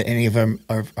wouldn't say that any of them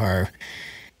are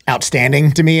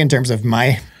outstanding to me in terms of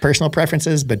my personal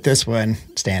preferences, but this one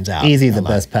stands out. Easy the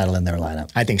best paddle in their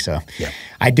lineup. I think so. Yeah.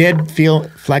 I did feel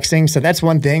flexing, so that's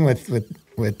one thing with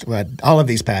what all of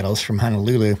these paddles from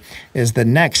Honolulu is the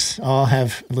necks all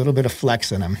have a little bit of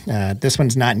flex in them. This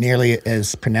one's not nearly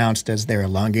as pronounced as their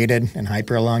elongated and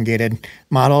hyper elongated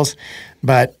models,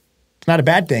 but it's not a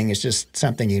bad thing. It's just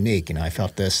something unique. I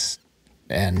felt this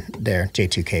and their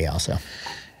J2K also.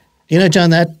 John,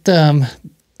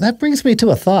 that brings me to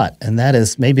a thought, and that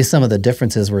is maybe some of the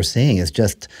differences we're seeing is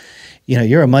just,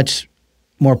 you're a much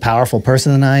more powerful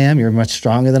person than I am. You're much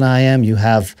stronger than I am. You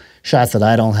have shots that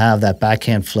I don't have. That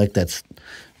backhand flick, that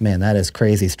is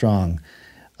crazy strong.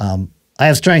 I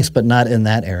have strengths, but not in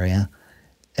that area.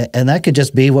 And that could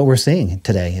just be what we're seeing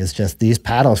today, is just these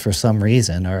paddles for some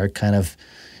reason are kind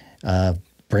of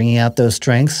bringing out those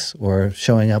strengths or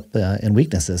showing up in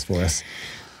weaknesses for us.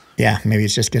 Yeah, maybe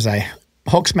it's just because I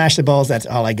Hulk smash the balls, that's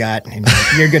all I got. And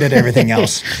you're good at everything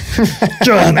else.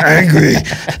 John, angry.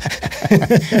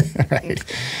 Right.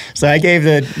 So I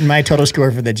gave my total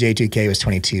score for the J2K was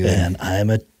 22. And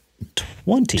I'm a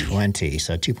 20. 20,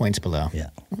 so 2 points below. Yeah.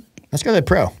 Let's go to the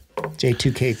Pro,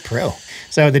 J2K Pro.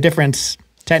 So the difference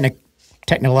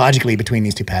technologically between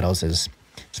these two paddles is,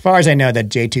 as far as I know, that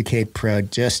J2K Pro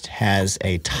just has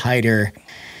a tighter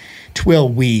twill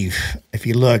weave. If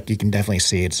you look, you can definitely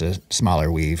see it's a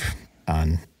smaller weave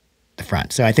on the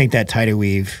front. So I think that tighter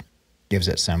weave gives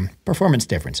it some performance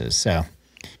differences. So,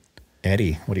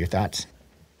 Eddie, what are your thoughts?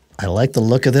 I like the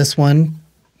look of this one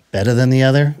better than the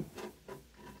other,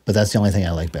 but that's the only thing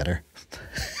I like better.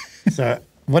 So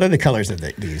what are the colors of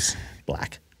these?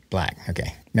 Black. Black,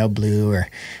 okay. No blue or...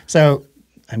 So,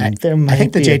 I mean, there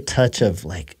might be a touch of,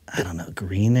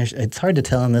 greenish. It's hard to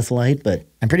tell in this light, but...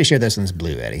 I'm pretty sure this one's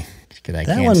blue, Eddie.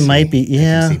 That one might be,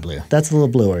 yeah. I can see blue. That's a little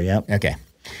bluer, yep. Okay.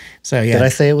 So, yeah. Did I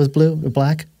say it was blue or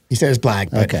black? You said it was black,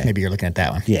 but maybe you're looking at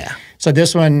that one. Yeah. So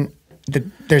this one,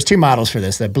 there's two models for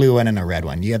this, the blue one and a red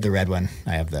one. You have the red one.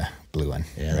 I have the blue one.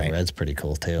 Yeah, right? The red's pretty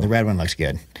cool, too. The red one looks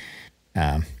good.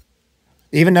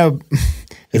 Even though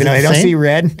I don't see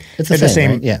red, it's the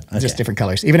same, right? Yeah, just different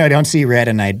colors. Even though I don't see red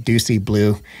and I do see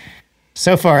blue,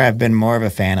 so far I've been more of a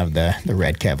fan of the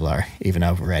red Kevlar, even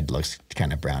though red looks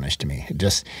kind of brownish to me.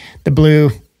 Just the blue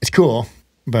is cool,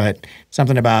 but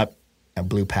something about a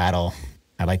blue paddle.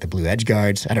 I like the blue edge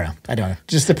guards. I don't know.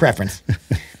 Just the preference.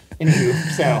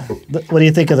 So, what do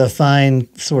you think of the fine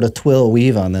sort of twill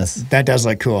weave on this? That does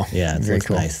look cool. Yeah, it's very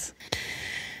cool. Nice.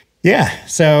 Yeah.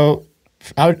 So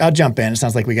I'll jump in. It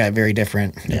sounds like we got very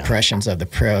different impressions of the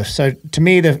Pro. So to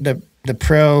me, the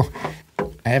Pro,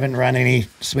 I haven't run any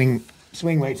swing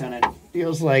weights on it.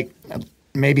 Feels like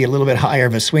maybe a little bit higher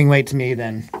of a swing weight to me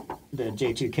than the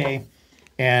J2K.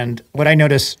 And what I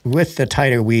notice with the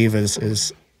tighter weave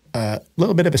is a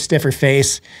little bit of a stiffer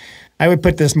face. I would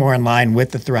put this more in line with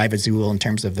the Thrive Azul in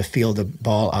terms of the feel of the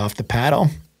ball off the paddle.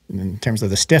 In terms of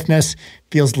the stiffness,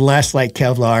 feels less like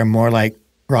Kevlar, more like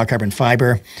raw carbon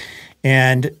fiber.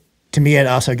 And to me, it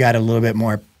also got a little bit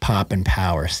more pop and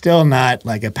power. Still not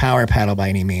like a power paddle by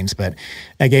any means, but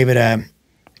I gave it a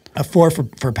 4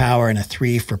 for power and a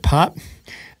 3 for pop.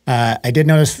 I did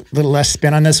notice a little less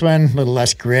spin on this one, a little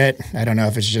less grit. I don't know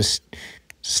if it's just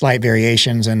slight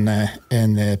variations in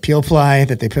the peel ply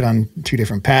that they put on two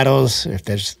different paddles, if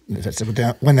that's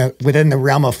within the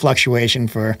realm of fluctuation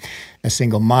for a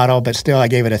single model. But still, I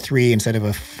gave it a 3 instead of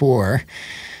a 4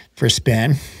 for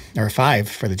spin, or a 5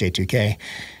 for the J2K.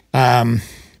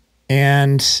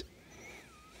 And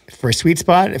for sweet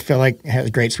spot, I feel like it has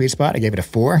a great sweet spot. I gave it a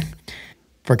 4.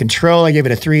 For control, I gave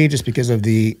it a 3 just because of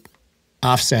the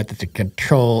offset that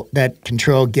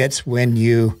control gets when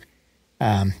you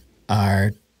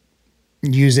are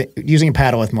using a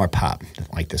paddle with more pop,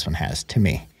 like this one has to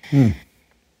me.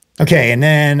 Okay, and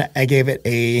then I gave it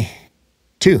a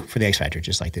 2 for the X Factor,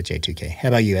 just like the J2K. How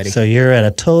about you, Eddie? So you're at a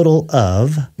total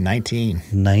of 19.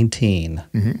 19.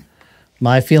 Mm-hmm.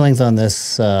 My feelings on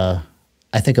this, I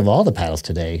think of all the paddles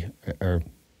today, are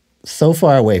so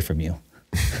far away from you.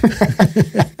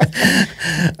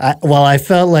 I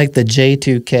felt like the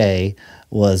J2K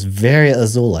was very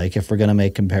Azul-like, if we're going to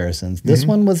make comparisons. This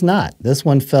one was not. This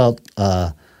one felt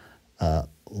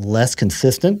less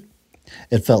consistent.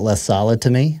 It felt less solid to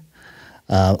me,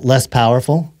 less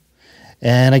powerful.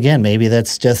 And again, maybe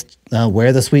that's just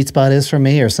where the sweet spot is for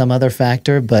me or some other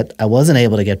factor, but I wasn't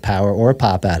able to get power or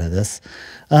pop out of this.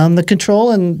 The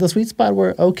control and the sweet spot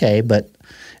were okay, but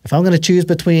if I'm going to choose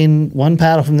between one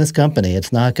paddle from this company,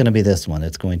 it's not going to be this one.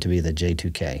 It's going to be the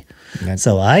J2K.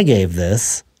 So I gave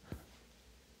this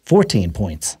 14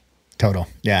 points. Total,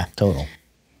 yeah. Total.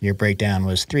 Your breakdown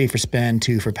was 3 for spin,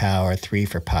 2 for power, 3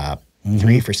 for pop,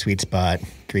 3 for sweet spot,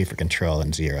 3 for control,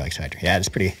 and 0 X Factor. Yeah, it's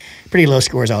pretty low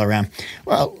scores all around.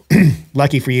 Well,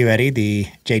 lucky for you, Eddie, the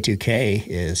J2K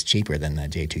is cheaper than the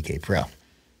J2K Pro.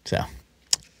 So,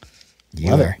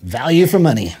 Love it. Value for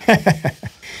money.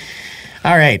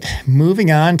 All right,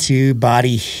 moving on to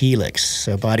Body Helix.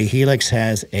 So Body Helix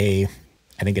has I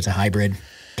think it's a hybrid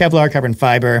Kevlar carbon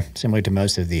fiber, similar to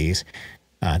most of these,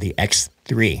 the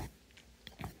X3.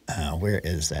 Where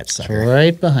is that sucker? It's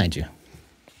right behind you.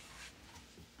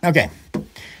 Okay,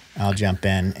 I'll jump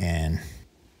in and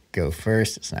go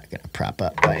first. It's not going to prop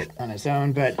up by it on its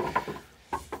own, but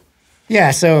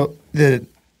Yeah, so the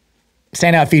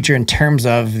standout feature in terms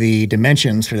of the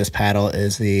dimensions for this paddle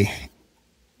is this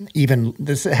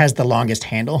has the longest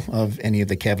handle of any of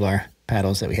the Kevlar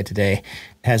paddles that we hit today.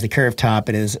 It has the curved top.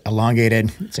 It is elongated,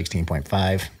 16.5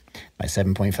 by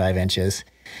 7.5 inches.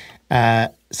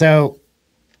 So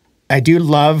I do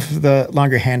love the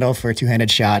longer handle for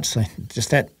two-handed shots.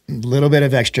 Just that little bit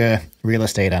of extra real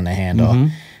estate on the handle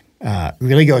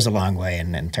really goes a long way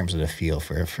in terms of the feel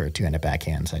for two-handed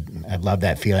backhands. I love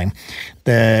that feeling.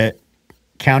 The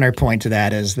counterpoint to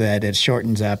that is that it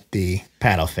shortens up the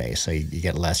paddle face, so you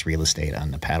get less real estate on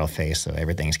the paddle face, so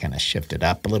everything's kind of shifted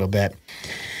up a little bit.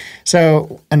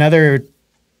 So another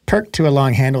perk to a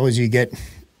long handle is you get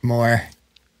more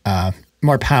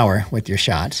power with your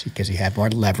shots because you have more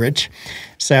leverage.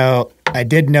 So I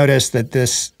did notice that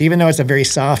this, even though it's a very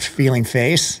soft feeling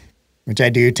face, which I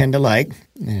do tend to like,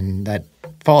 and that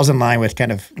falls in line with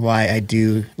kind of why I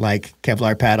do like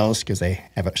Kevlar paddles, because they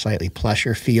have a slightly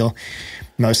plusher feel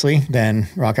mostly than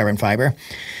raw carbon fiber.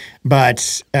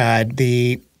 But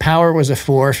the power was a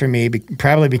 4 for me,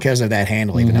 probably because of that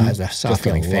handle, even though it has a soft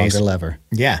feeling face. Longer lever.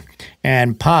 Yeah.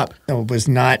 And pop was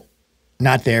not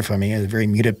there for me. It was a very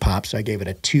muted pop, so I gave it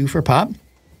a 2 for pop.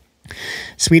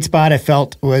 Sweet spot I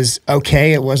felt was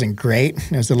okay. It wasn't great.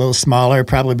 It was a little smaller,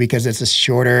 probably because it's a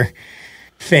shorter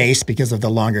face because of the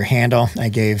longer handle. I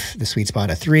gave the sweet spot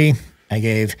a 3. I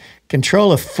gave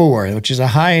control a 4, which is a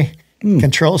high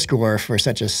control score for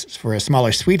a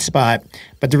smaller sweet spot.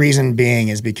 But the reason being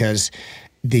is because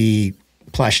the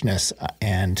plushness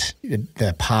and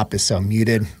the pop is so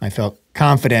muted. I felt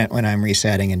confident when I'm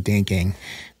resetting and dinking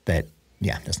that,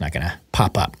 yeah, that's not going to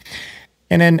pop up.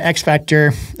 And then X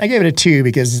Factor, I gave it a 2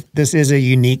 because this is a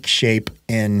unique shape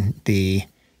in the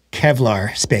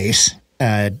Kevlar space.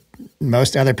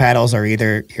 Most other paddles are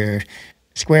either your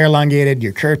square elongated,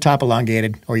 your curved top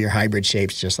elongated, or your hybrid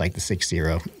shapes, just like the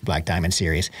 6.0 Black Diamond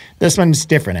series. This one's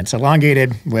different. It's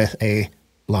elongated with a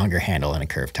longer handle and a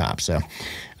curved top. So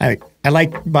I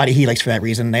like Body Helix for that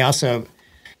reason. They also,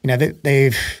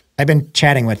 I've been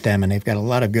chatting with them, and they've got a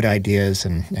lot of good ideas,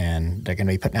 and they're going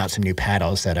to be putting out some new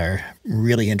paddles that are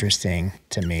really interesting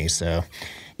to me. So,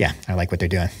 yeah, I like what they're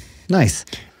doing. Nice.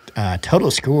 Total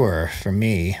score for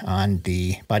me on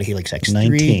the Body Helix X3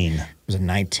 19. Was a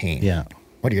 19. Yeah.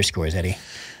 What are your scores, Eddie?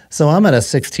 So I'm at a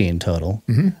 16 total.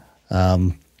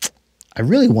 I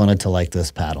really wanted to like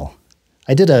this paddle.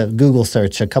 I did a Google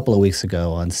search a couple of weeks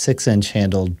ago on 6-inch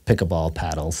handled pickleball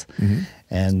paddles,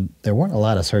 and there weren't a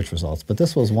lot of search results, but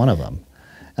this was one of them.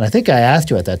 And I think I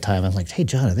asked you at that time, I was like, hey,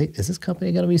 John, is this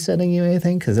company going to be sending you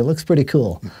anything? Because it looks pretty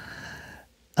cool.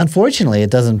 Unfortunately,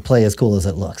 it doesn't play as cool as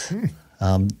it looks.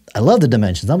 I love the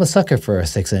dimensions. I'm a sucker for a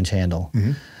 6-inch handle.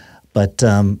 But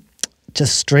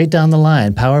just straight down the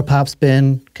line, power, pop,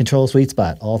 spin, control, sweet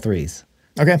spot, all 3s.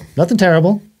 Okay. Nothing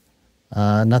terrible.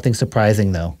 Nothing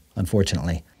surprising, though,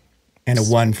 unfortunately. And a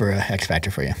 1 for a X Factor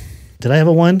for you. Did I have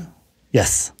a 1?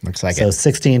 Yes. Looks like so it.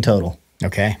 16 total.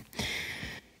 Okay.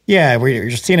 Yeah, we're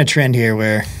just seeing a trend here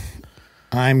where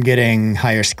I'm getting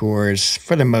higher scores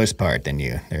for the most part than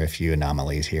you. There are a few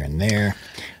anomalies here and there,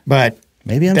 but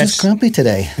maybe I'm just grumpy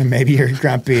today. Maybe you're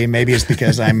grumpy. Maybe it's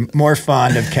because I'm more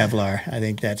fond of Kevlar. I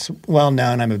think that's well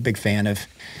known. I'm a big fan of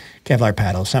Kevlar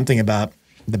paddles. Something about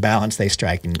the balance they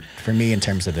strike, and for me, in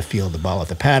terms of the feel of the ball at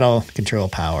the paddle, control,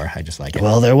 power, I just like it.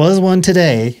 Well, there was one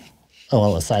today,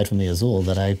 aside from the Azul,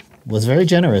 that I was very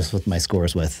generous with my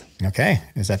scores with. Okay.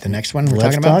 Is that the next one we're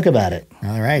Let's talking about? talk about it.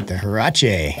 All right. The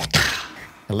Hurache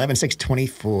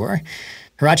 11.624.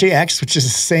 Hurache X, which is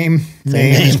the same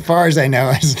name as far as I know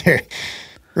as their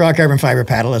raw carbon fiber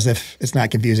paddle, as if it's not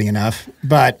confusing enough.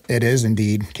 But it is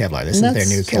indeed Kevlar. This is their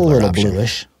new Kevlar a little option.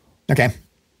 bluish. Okay.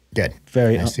 Good.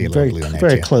 Very, I see a little blue in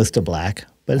there too. close to black.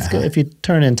 But it's good. If you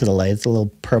turn into the light, it's a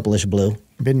little purplish blue.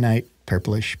 Midnight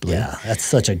purplish blue. Yeah, that's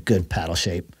such a good paddle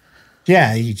shape.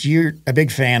 Yeah, you're a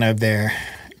big fan of their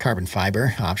carbon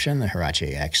fiber option, the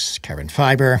Hurache X carbon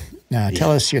fiber.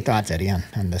 Tell us your thoughts, Eddie,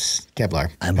 on this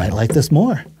Kevlar. I might like this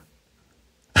more.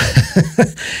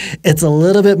 It's a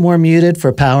little bit more muted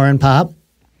for power and pop,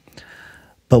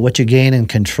 but what you gain in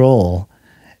control,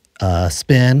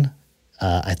 spin,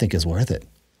 I think is worth it.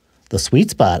 The sweet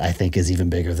spot, I think, is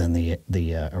even bigger than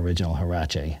the original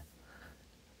Hurache.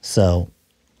 So,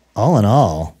 all in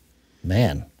all,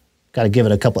 man, got to give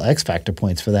it a couple X Factor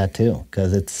points for that too,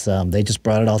 because it's they just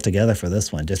brought it all together for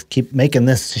this one. Just keep making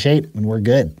this shape, and we're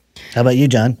good. How about you,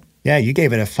 John? Yeah, you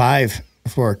gave it a 5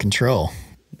 for control,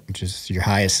 which is your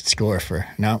highest score for.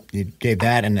 No, you gave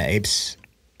that and the Apes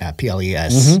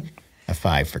PLES a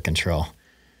 5 for control.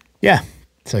 Yeah.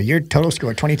 So your total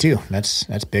score 22. That's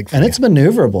big for you. And it's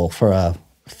maneuverable for a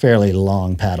fairly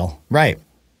long paddle. Right.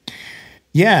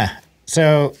 Yeah.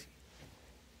 So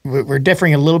we're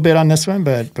differing a little bit on this one,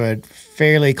 but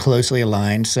fairly closely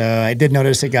aligned. So I did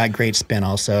notice it got great spin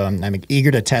also. I'm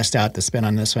eager to test out the spin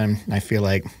on this one. I feel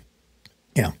like,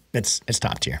 it's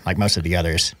top tier, like most of the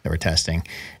others that we're testing.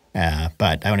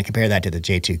 But I want to compare that to the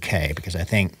J2K because I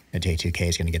think the J2K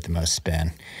is going to get the most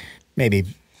spin.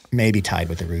 Maybe tied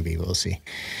with the Ruby. We'll see.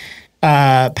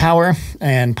 Power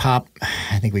and pop,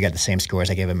 I think we got the same scores.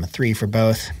 I gave them a 3 for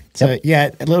both. So yeah,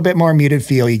 a little bit more muted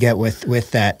feel you get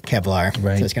with that Kevlar.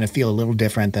 Right. So it's going to feel a little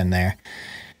different than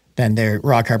their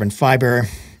raw carbon fiber.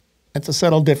 It's a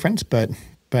subtle difference, but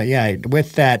yeah,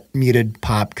 with that muted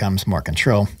pop comes more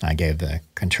control. I gave the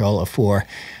control a 4.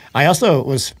 I also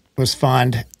was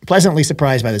pleasantly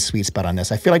surprised by the sweet spot on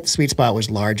this. I feel like the sweet spot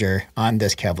was larger on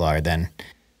this Kevlar than,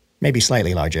 maybe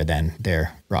slightly larger than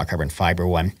their raw carbon fiber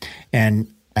one. And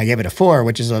I gave it a 4,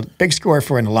 which is a big score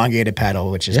for an elongated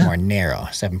paddle, which is more narrow,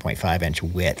 7.5-inch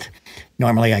width.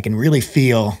 Normally, I can really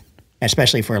feel,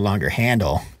 especially for a longer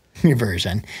handle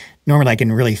version, normally I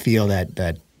can really feel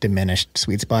that diminished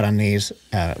sweet spot on these.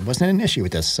 Wasn't an issue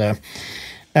with this. So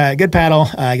good paddle.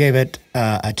 I gave it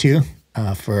a 2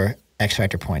 for X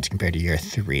Factor points compared to your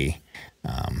 3,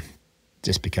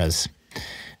 just because...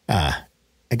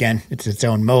 again, it's its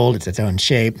own mold, it's its own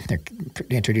shape. They're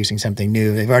introducing something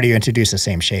new. They've already introduced the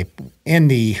same shape in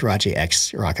the Hurache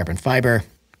X raw carbon fiber,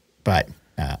 but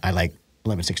I like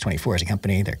 11624 as a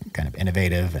company. They're kind of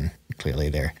innovative, and clearly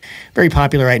they're very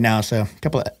popular right now. So a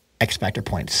couple of X Factor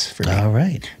points for me. All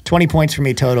right. 20 points for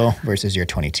me total versus your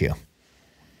 22.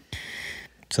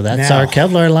 So that's our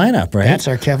Kevlar lineup, right? That's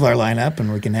our Kevlar lineup,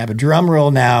 and we can have a drum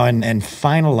roll now and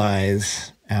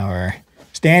finalize our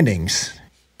standings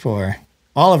for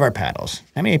all of our paddles.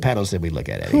 How many paddles did we look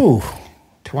at, Eddie? Ooh,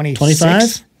 26?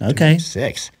 25? Okay.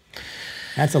 26.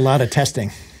 That's a lot of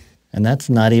testing. And that's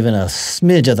not even a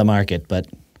smidge of the market, but...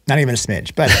 Not even a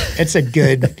smidge, but it's a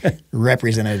good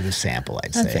representative sample,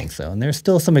 I'd say. I think so. And there's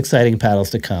still some exciting paddles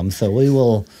to come, so we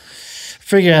will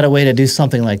figure out a way to do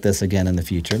something like this again in the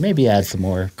future. Maybe add some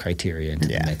more criteria into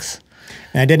the mix.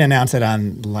 And I didn't announce it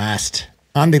on the last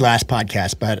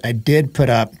podcast, but I did put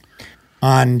up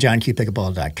on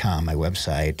JohnKewPickleball.com, my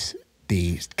website,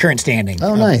 the current standing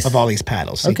of all these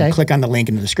paddles. So you can click on the link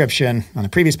in the description. On the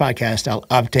previous podcast, I'll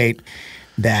update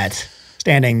that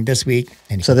standing this week.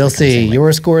 And so they'll see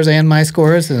your scores and my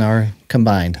scores and are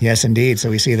combined. Yes, indeed.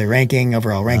 So we see the ranking,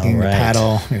 overall ranking, the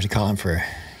paddle. There's a column for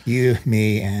you,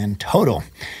 me, and total.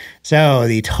 So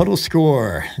the total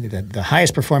score, the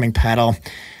highest performing paddle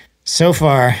so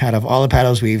far out of all the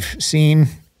paddles we've seen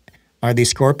are the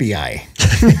Scorpii.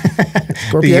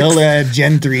 The JOOLA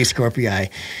Gen-3 Scorpii.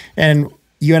 And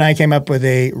you and I came up with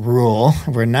a rule.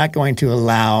 We're not going to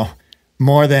allow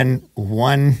more than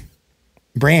one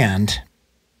brand,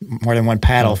 more than one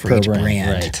paddle for each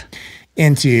brand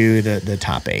into the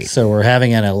top 8. So we're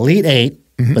having an Elite 8,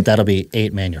 but that'll be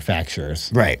 8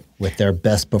 manufacturers. Right. With their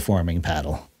best performing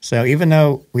paddle. So even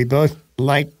though we both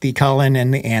liked the Colin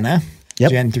and the Anna,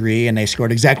 Gen 3, and they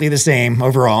scored exactly the same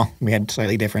overall. We had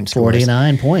slightly different scores.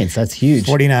 49 points. That's huge.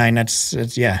 49. That's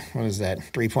what is that?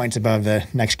 3 points above the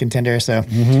next contender. So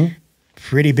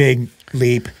pretty big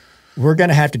leap. We're going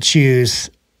to have to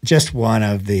choose just one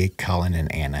of the Colin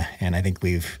and Anna, and I think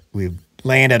we've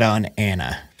landed on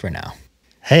Anna for now.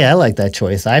 Hey, I like that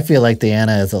choice. I feel like the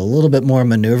Anna is a little bit more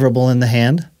maneuverable in the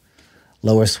hand.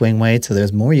 Lower swing weight, so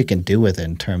there's more you can do with it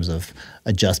in terms of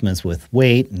adjustments with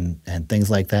weight and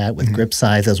things like that, with grip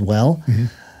size as well.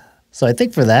 So I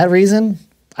think for that reason,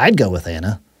 I'd go with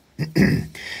Anna.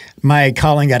 My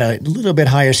Colin got a little bit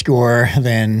higher score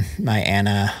than my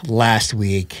Anna last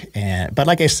week, but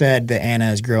like I said, the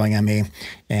Anna is growing on me,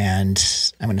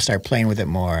 and I'm going to start playing with it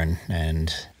more,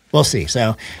 and we'll see.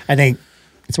 So I think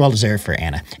it's well-deserved for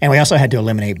Anna. And we also had to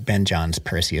eliminate Ben John's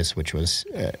Perseus, which was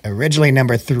originally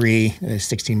number 3,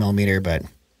 16 millimeter, but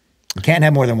you can't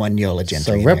have more than one JOOLA Gen-3.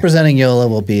 So representing JOOLA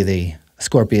will be the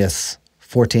Scorpius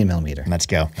 14 millimeter. Let's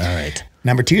go. All right.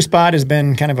 Number 2 spot has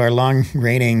been kind of our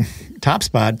long-reigning top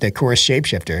spot, the Chorus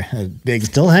Shapeshifter. A big,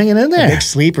 still hanging in there. Big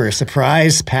sleeper,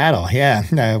 surprise paddle.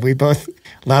 Yeah, we both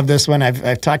love this one.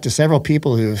 I've talked to several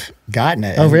people who've gotten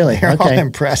it. Oh, really? They're all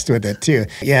impressed with it, too.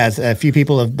 Yeah, a few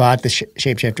people have bought the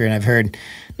Shapeshifter, and I've heard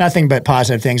nothing but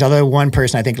positive things, although one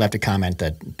person, I think, left a comment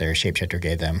that their Shapeshifter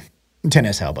gave them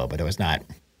tennis elbow, but it was not,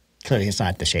 clearly it's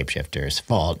not the Shapeshifter's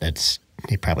fault.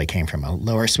 It probably came from a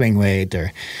lower swing weight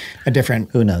or a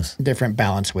different, who knows, different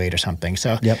balance weight or something.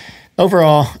 So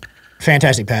overall,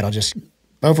 fantastic paddle, just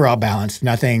overall balance.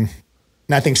 Nothing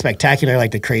spectacular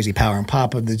like the crazy power and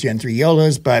pop of the Gen 3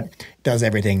 JOOLAs, but does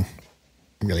everything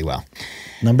really well.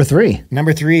 Number 3.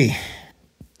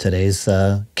 today's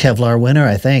Kevlar winner,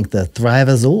 I think, the Thrive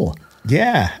Azul.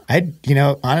 Yeah,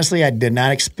 honestly, I did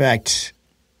not expect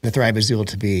the Thrive Azul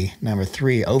to be number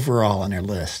 3 overall on their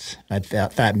list. I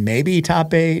thought maybe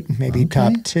top 8, maybe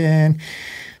top 10,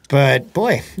 but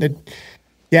boy,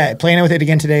 playing with it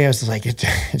again today, I was like,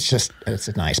 it's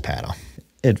a nice paddle.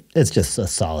 It's just a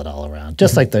solid all around,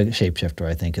 just like the Shapeshifter.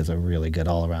 I think is a really good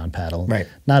all around paddle. Right,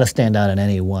 not a standout in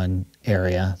any one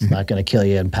area. It's not going to kill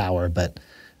you in power, but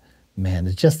man,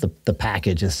 it's just the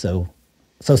package is so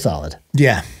solid.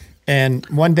 Yeah, and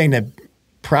one thing that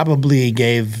probably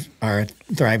gave our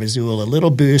Thrive Azul a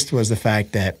little boost was the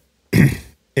fact that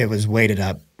it was weighted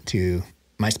up to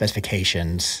my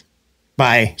specifications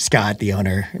by Scott, the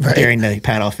owner, during the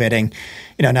paddle fitting.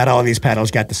 Not all of these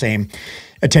paddles got the same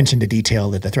attention to detail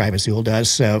that the Thrive Azul does.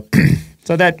 So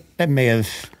that may have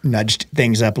nudged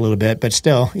things up a little bit, but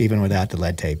still, even without the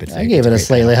lead tape, I gave it a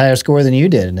slightly higher score than you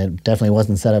did, and it definitely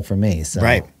wasn't set up for me. So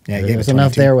right. Yeah, there was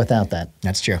enough there without that.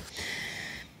 That's true.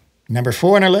 Number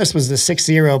 4 on our list was the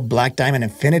 6-0 Black Diamond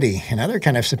Infinity, another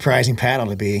kind of surprising paddle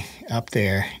to be up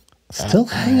there. Still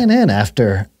hanging in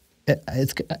after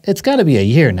it's got to be a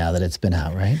year now that it's been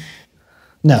out, right?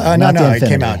 No, no,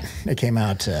 it came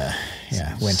out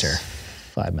winter.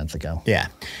 5 months ago. Yeah.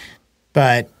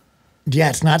 But yeah,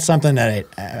 it's not something that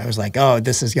I was like, oh,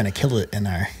 this is going to kill it in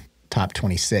our top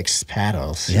 26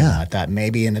 paddles. Yeah. I thought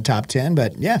maybe in the top 10,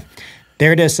 but yeah,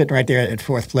 there it is sitting right there at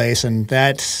 4th place. And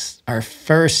that's our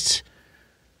first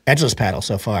edgeless paddle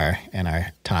so far in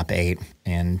our top 8.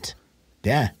 And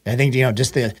yeah, I think,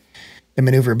 just the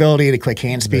maneuverability, the quick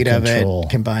hand speed of it,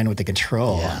 combined with the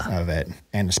control of it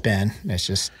and the spin, it's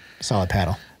just a solid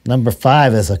paddle. Number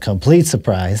 5 is a complete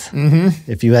surprise.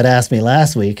 Mm-hmm. If you had asked me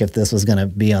last week if this was going to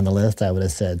be on the list, I would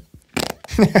have said,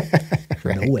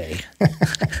 no way.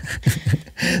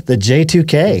 The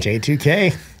J2K.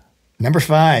 J2K, number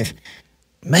 5.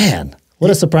 Man,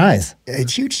 what a surprise. A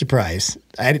huge surprise.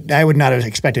 I would not have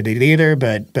expected it either,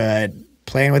 but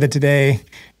playing with it today,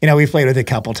 we've played with it a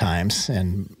couple times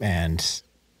and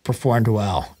performed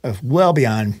well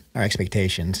beyond our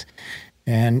expectations.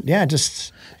 And yeah,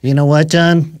 just... You know what,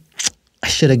 John? I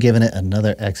should have given it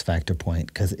another X Factor point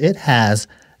because it has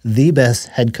the best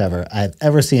head cover I've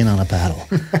ever seen on a paddle.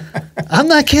 I'm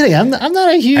not kidding. I'm not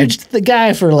a huge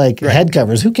guy for head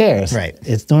covers. Who cares? Right.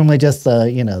 It's normally just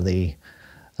the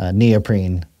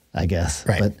neoprene, I guess.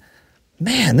 Right. But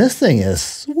man, this thing is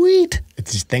sweet.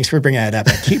 Thanks for bringing that up.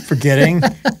 I keep forgetting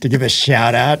to give a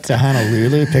shout out to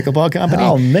Honolulu Pickleball Company.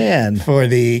 Oh man, for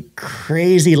the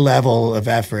crazy level of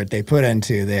effort they put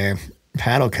into their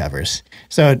paddle covers.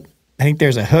 So I think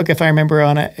there's a hook, if I remember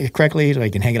on it correctly, so you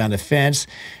can hang it on the fence.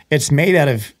 It's made out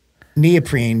of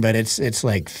neoprene, but it's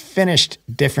like finished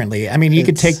differently. I mean, you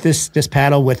could take this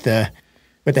paddle with the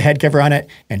head cover on it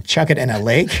and chuck it in a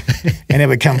lake, and it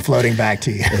would come floating back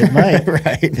to you. It might.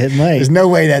 Right? It might. There's no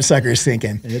way that sucker's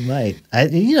sinking. It might.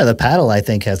 The paddle, I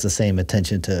think, has the same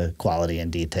attention to quality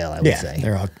and detail, I would say.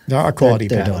 They're all quality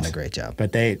they're paddles. Doing a great job.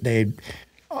 But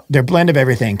their blend of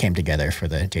everything came together for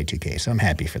the J2K, so I'm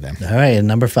happy for them. All right, and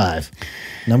number 5.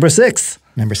 Number 6.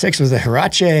 Number 6 was the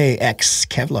Hurache X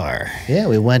Kevlar. Yeah,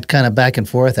 we went kind of back and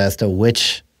forth as to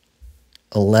which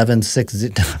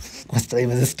 11.6... What's the name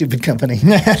of this stupid company?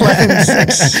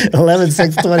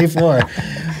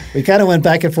 11.624. We kind of went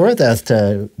back and forth as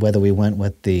to whether we went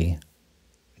with the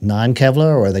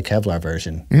non-Kevlar or the Kevlar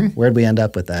version. Mm-hmm. Where'd we end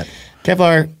up with that?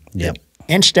 Kevlar Yep.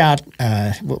 inched out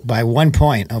by 1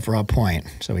 point, overall point.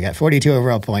 So we got 42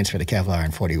 overall points for the Kevlar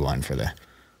and 41 for the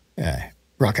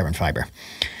raw carbon fiber.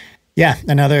 Yeah,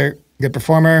 another good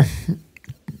performer.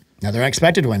 Another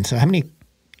unexpected one. So how many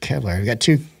Kevlar? We got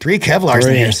 3 Kevlars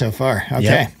in here so far. Okay.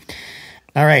 Yep.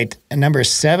 All right. And number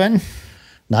 7.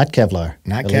 Not Kevlar.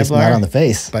 Not At Kevlar. Least not on the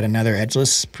face. But another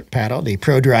edgeless paddle, the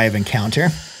Pro Drive Encounter.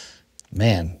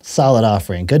 Man, solid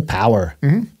offering. Good power.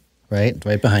 Mm-hmm.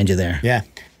 Right behind you there. Yeah.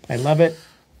 I love it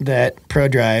that Pro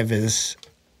Drive is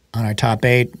on our top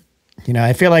 8.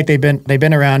 I feel like they've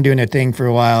been around doing their thing for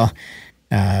a while.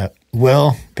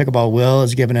 Pickleball Will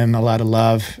has given them a lot of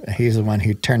love. He's the one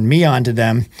who turned me on to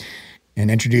them and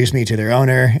introduced me to their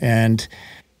owner. And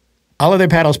all of their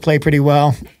paddles play pretty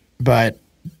well, but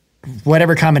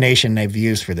whatever combination they've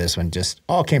used for this one just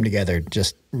all came together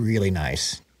just really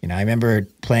nice. I remember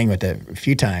playing with it a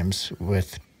few times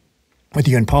with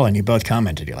you and Paul, and you both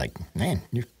commented. You're like, man,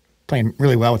 you're playing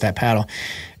really well with that paddle.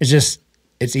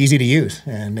 It's easy to use,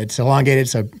 and it's elongated,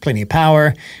 so plenty of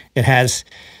power. It has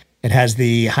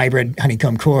the hybrid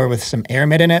honeycomb core with some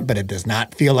aramid in it, but it does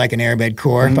not feel like an aramid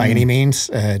core by any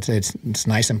means. It's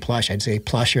nice and plush. I'd say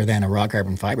plusher than a raw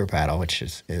carbon fiber paddle, which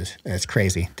is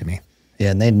crazy to me. Yeah,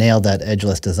 and they nailed that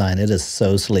edgeless design. It is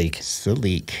so sleek.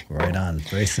 Sleek. Right on.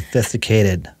 Very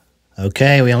sophisticated.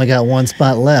 Okay, we only got one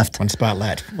spot left. One spot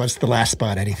left. What's the last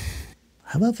spot, Eddie?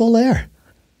 How about Volair?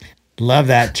 Love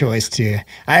that choice, too.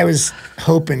 I was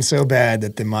hoping so bad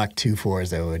that the Mach 2.4s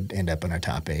though would end up in our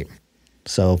top 8.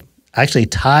 So actually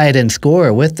tied in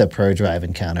score with the Pro Drive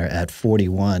Encounter at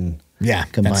 41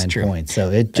 combined points. So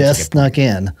it just snuck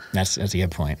in. That's a good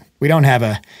point. We don't have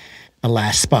a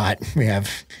last spot. We have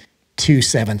 2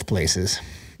 7th places,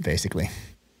 basically.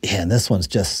 Yeah, and this one's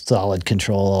just solid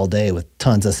control all day with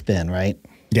tons of spin, right?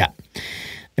 Yeah.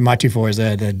 The Mach 2.4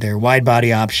 is their wide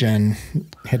body option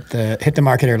hit the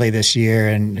market early this year,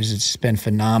 and it's just been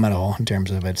phenomenal in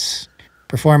terms of its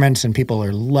performance, and people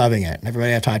are loving it.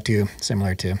 Everybody I've talked to,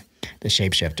 similar to the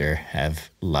Shapeshifter, have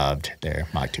loved their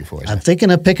Mach 2.4s. I'm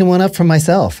thinking of picking one up for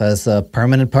myself as a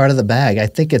permanent part of the bag. I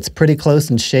think it's pretty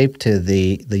close in shape to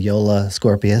the JOOLA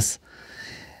Scorpius,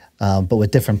 but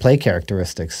with different play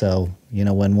characteristics. So,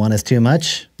 when one is too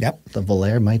much, the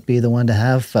Volair might be the one to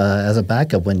have as a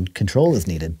backup when control is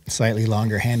needed. Slightly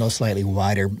longer handle, slightly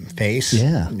wider face.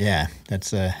 Yeah,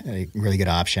 that's a really good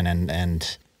option,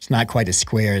 and it's not quite as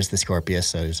square as the Scorpius,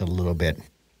 so there's a little bit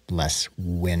less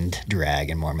wind drag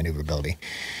and more maneuverability.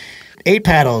 8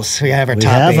 paddles. We have our top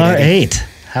 8. We have our 8.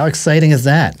 How exciting is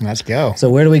that? Let's go. So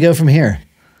where do we go from here?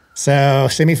 So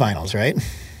semifinals, right?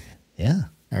 Yeah.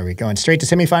 Are we going straight to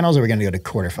semifinals, or are we going to go to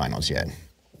quarterfinals yet?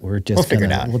 We'll figure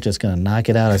it out. We're just going to knock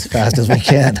it out as fast as we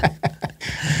can.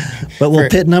 But we'll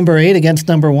pit number 8 against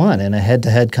number 1 in a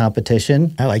head-to-head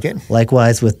competition. I like it.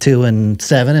 Likewise with 2 and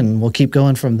 7, and we'll keep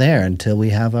going from there until we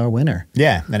have our winner.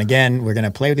 Yeah, and again, we're going to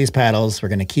play with these paddles. We're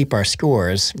going to keep our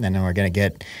scores, and then we're going to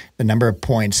get the number of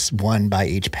points won by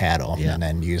each paddle, and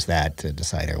then use that to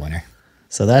decide our winner.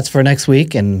 So that's for next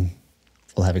week, and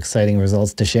we'll have exciting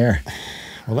results to share.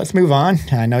 Well, let's move on.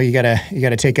 I know you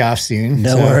gotta take off soon.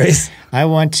 No worries. I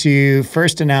want to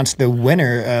first announce the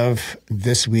winner of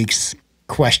this week's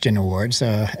question award.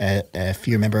 So, if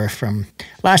you remember from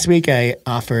last week, I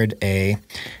offered a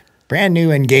brand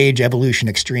new Engage Evolution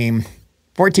Extreme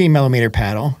 14 millimeter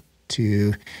paddle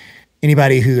to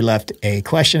anybody who left a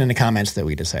question in the comments that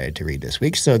we decided to read this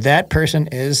week. So that person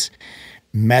is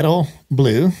Metal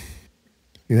Blue,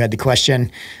 who had the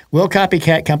question, will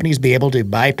copycat companies be able to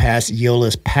bypass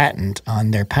JOOLA's patent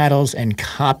on their paddles and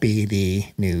copy the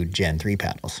new Gen 3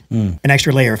 paddles? An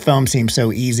extra layer of foam seems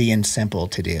so easy and simple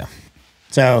to do.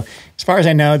 So as far as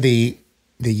I know, the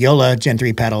JOOLA Gen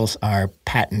 3 paddles are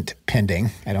patent pending.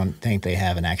 I don't think they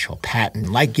have an actual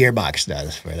patent like Gearbox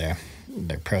does for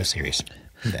their Pro Series.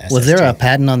 Was there a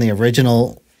patent on the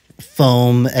original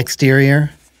foam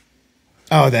exterior?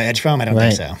 Oh, the edge foam? I don't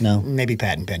think so. No. Maybe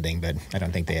patent pending, but I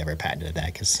don't think they ever patented that,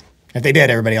 because if they did,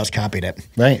 everybody else copied it.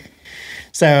 Right.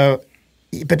 So,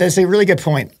 but that's a really good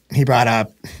point he brought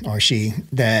up, or she,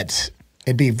 that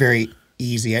it'd be very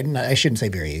easy. I shouldn't say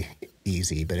very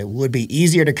easy, but it would be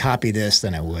easier to copy this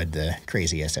than it would the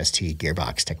crazy SST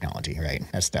gearbox technology, right?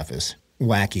 That stuff is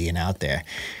wacky and out there.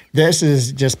 This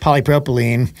is just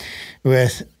polypropylene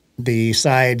with the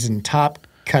sides and top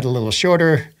cut a little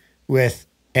shorter with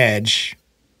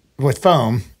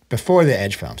foam before the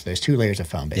edge foam. So there's 2 layers of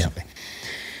foam, basically.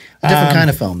 A different kind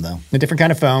of foam, though. A different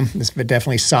kind of foam. This is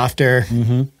definitely softer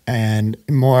and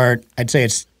more, I'd say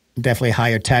it's definitely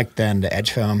higher tech than the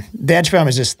edge foam. The edge foam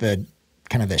is just the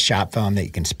kind of the shop foam that you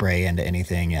can spray into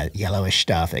anything, yellowish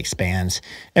stuff that expands.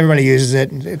 Everybody uses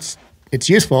it. It's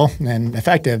useful and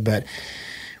effective, but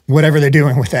whatever they're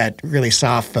doing with that really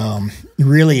soft foam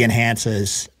really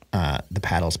enhances the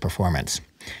paddle's performance.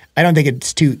 I don't think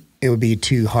it would be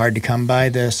too hard to come by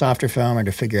the softer foam or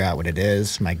to figure out what it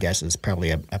is. My guess is probably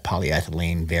a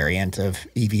polyethylene variant of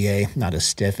EVA, not as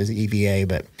stiff as EVA,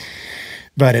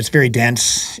 but it's very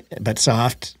dense but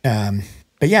soft.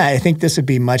 But yeah, I think this would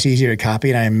be much easier to copy,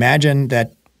 and I imagine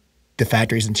that the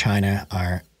factories in China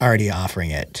are already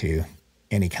offering it to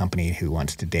any company who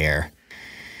wants to dare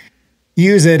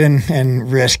use it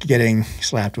and risk getting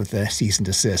slapped with a cease and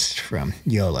desist from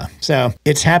JOOLA. So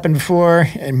it's happened before,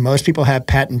 and most people have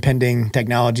patent pending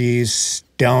technologies,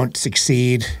 don't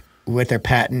succeed with their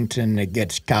patent, and it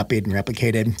gets copied and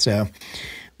replicated. So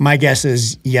my guess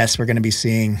is, yes, we're going to be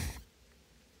seeing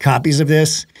copies of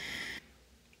this.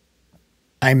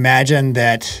 I imagine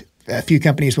that a few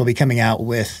companies will be coming out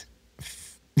with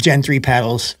Gen 3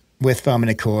 paddles with foam in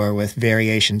the core with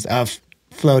variations of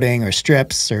floating or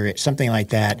strips or something like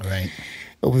that. Right.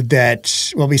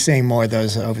 That we'll be seeing more of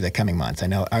those over the coming months. I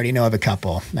already know of a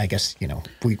couple. I guess,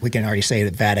 we can already say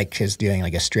that Vatic is doing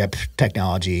like a strip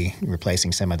technology,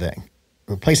 replacing some of the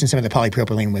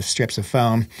polypropylene with strips of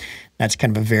foam. That's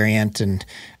kind of a variant. And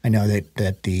I know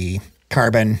that the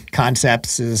Carbon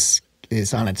Concepts is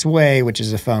on its way, which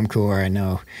is a foam core. I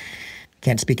know,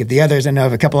 can't speak of the others. I know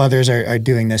of a couple others are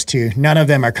doing this too. None of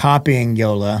them are copying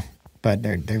JOOLA, but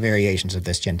they're variations of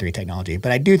this Gen 3 technology.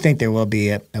 But I do think there will be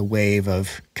a wave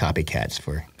of copycats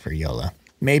for JOOLA.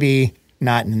 Maybe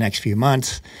not in the next few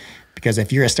months, because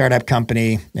if you're a startup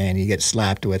company and you get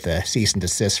slapped with a cease and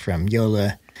desist from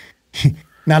JOOLA,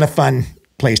 not a fun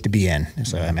place to be in.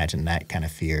 So I imagine that kind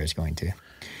of fear is going to,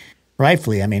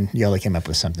 rightfully, I mean, JOOLA came up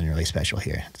with something really special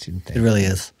here. It really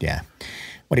is. Yeah.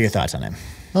 What are your thoughts on it?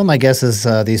 Well, my guess is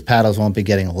these paddles won't be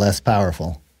getting less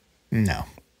powerful. No.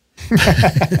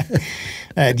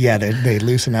 Yeah, they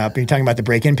loosen up. Are you talking about the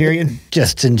break-in period?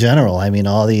 Just in general. I mean,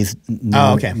 all these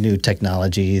new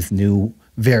technologies, new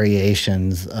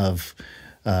variations of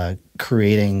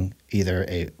creating either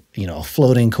a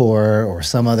floating core or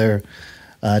some other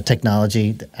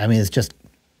technology. I mean, it's just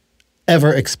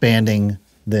ever expanding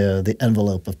the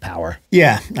envelope of power.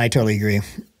 Yeah, I totally agree.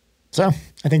 So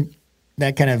I think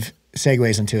that kind of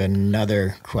segues into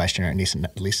another question, or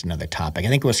at least another topic. I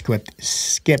think we'll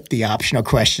skip the optional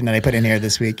question that I put in here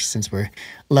this week since we're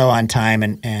low on time.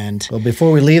 And well,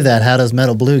 before we leave that, how does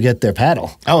Metal Blue get their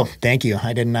paddle? Oh, thank you.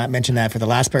 I did not mention that for the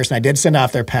last person. I did send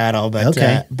off their paddle,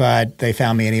 but but they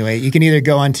found me anyway. You can either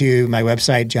go onto my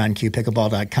website,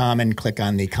 johnkewpickleball.com, and click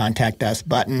on the Contact Us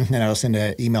button, and it'll send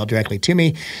an email directly to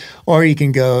me, or you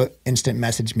can go direct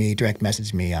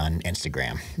message me on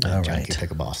Instagram, Johnkew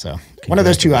Pickleball. So one of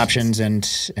those two options,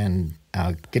 and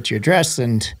I'll get your address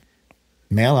and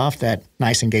mail off that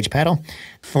nice engaged paddle.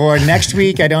 For next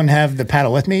week, I don't have the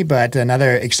paddle with me, but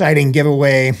another exciting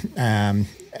giveaway.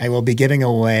 I will be giving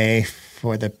away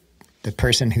for the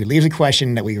person who leaves a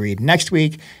question that we read next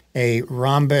week, a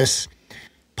Rhombus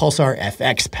Pulsar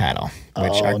FX paddle,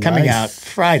 which are coming out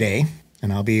Friday,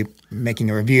 and I'll be making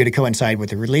a review to coincide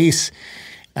with the release.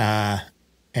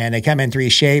 And they come in 3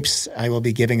 shapes. I will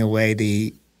be giving away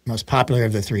the most popular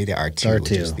of the 3, the R2,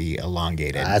 which is the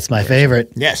elongated. That's my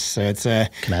favorite. Yes, so it's a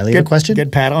Can I leave a question?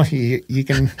 Good paddle. You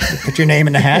can put your name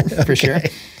in the hat for sure.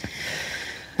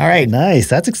 All right. Nice.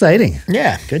 That's exciting.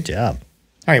 Yeah. Good job.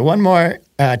 All right, one more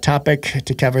topic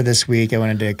to cover this week. I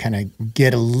wanted to kind of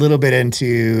get a little bit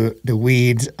into the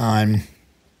weeds on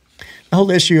the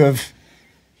whole issue of,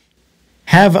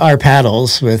 have our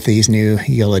paddles with these new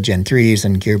JOOLA Gen-3s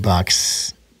and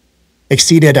gearbox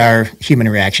exceeded our human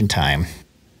reaction time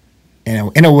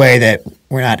in a way that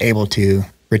we're not able to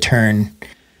return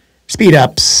speed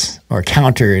ups or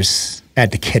counters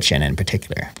at the kitchen in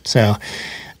particular. So,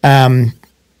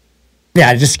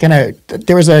 just kind of,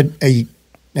 there was a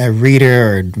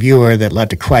reader or viewer that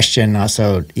left a question,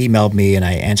 also emailed me, and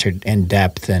I answered in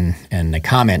depth in the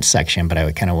comments section, but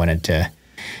I kind of wanted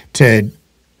to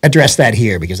address that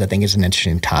here because I think it's an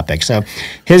interesting topic. So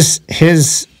his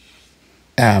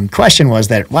question was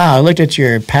that, wow, I looked at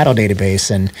your paddle database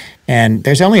and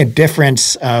there's only a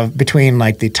difference between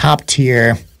like the top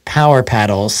tier power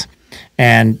paddles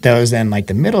and those in like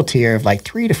the middle tier of like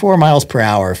 3 to 4 miles per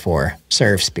hour for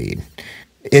serve speed.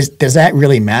 Does that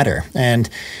really matter? And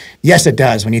yes, it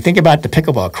does. When you think about the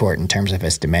pickleball court in terms of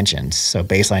its dimensions, so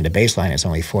baseline to baseline is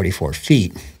only 44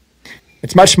 feet.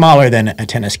 It's much smaller than a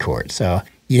tennis court. So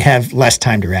you have less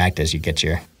time to react as you get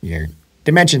your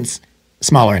dimensions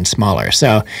smaller and smaller.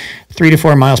 So 3 to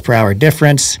 4 miles per hour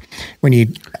difference. When you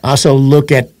also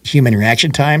look at human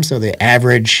reaction time, so the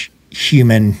average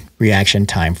human reaction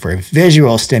time for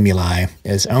visual stimuli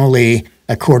is only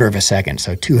a quarter of a second,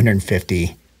 so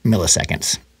 250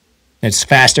 milliseconds. It's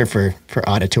faster for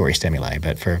auditory stimuli,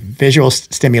 but for visual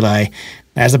stimuli,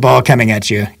 as the ball coming at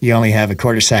you, you only have a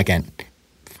quarter second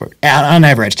on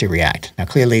average to react. Now,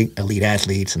 clearly, elite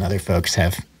athletes and other folks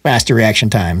have faster reaction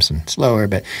times and slower,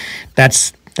 but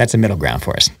that's a middle ground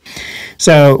for us.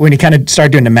 So when you kind of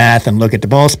start doing the math and look at the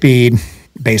ball speed,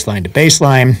 baseline to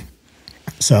baseline,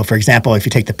 so for example, if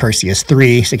you take the Perseus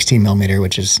 3 16 millimeter,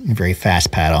 which is a very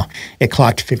fast paddle, it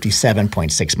clocked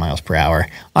 57.6 miles per hour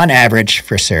on average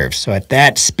for serves. So at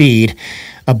that speed,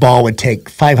 a ball would take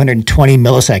 520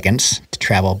 milliseconds to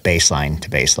travel baseline to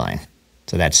baseline.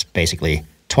 So that's basically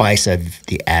twice of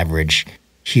the average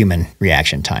human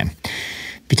reaction time.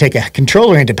 If you take a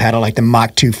controller-oriented paddle like the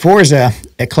Mach 2 Forza,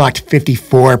 it clocked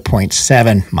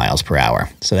 54.7 miles per hour.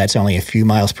 So that's only a few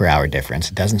miles per hour difference.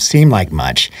 It doesn't seem like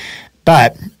much,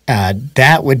 but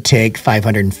that would take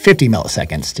 550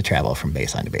 milliseconds to travel from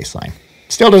baseline to baseline.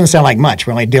 Still doesn't sound like much.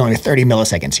 We're only dealing with 30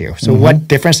 milliseconds here. So what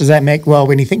difference does that make? Well,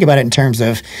 when you think about it in terms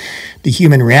of the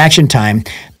human reaction time,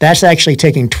 that's actually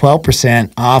taking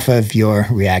 12% off of your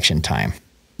reaction time,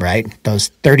 right? Those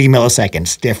 30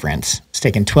 milliseconds difference is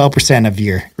taking 12% of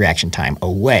your reaction time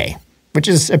away, which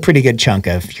is a pretty good chunk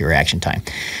of your reaction time.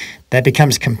 that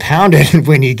becomes compounded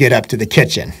when you get up to the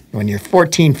kitchen. When you're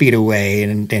 14 feet away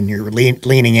and you're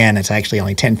leaning in, it's actually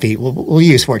only 10 feet. We'll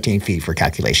use 14 feet for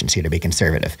calculations here to be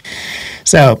conservative.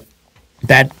 So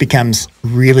that becomes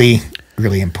really,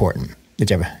 really important.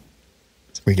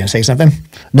 Were you going to say something?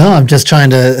 No, I'm just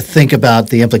trying to think about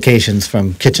the implications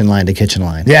from kitchen line to kitchen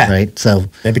line. Yeah. Right. So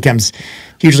it becomes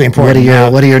hugely important.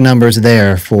 What are your numbers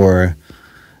there for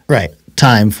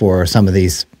time for some of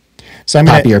these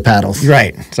poppier paddles?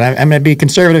 Right. So I'm going to be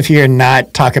conservative here and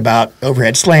not talk about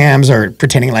overhead slams or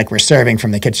pretending like we're serving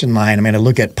from the kitchen line. I'm going to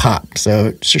look at pop.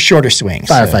 So shorter swings.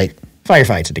 Firefight.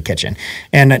 Firefights at the kitchen.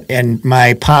 And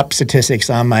my pop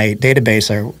statistics on my database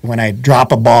are when I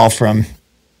drop a ball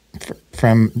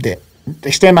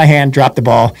extend my hand, drop the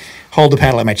ball, hold the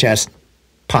paddle at my chest,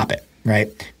 pop it, right?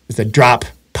 It's a drop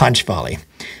punch volley.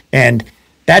 And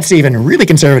that's even really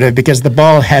conservative because the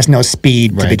ball has no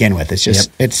speed to begin with. It's just,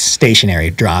 it's stationary,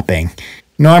 dropping.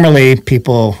 Normally,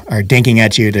 people are dinking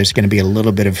at you. There's going to be a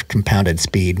little bit of compounded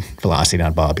speed velocity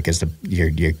on the ball because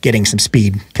you're getting some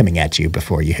speed coming at you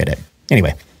before you hit it.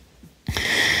 Anyway,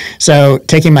 so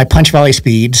taking my punch volley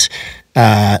speeds,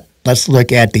 let's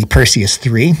look at the Perseus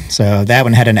 3. So that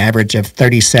one had an average of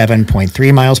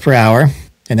 37.3 miles per hour.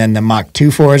 And then the Mach 2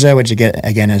 Forza, which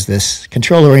again is this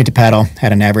control-oriented paddle,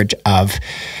 had an average of,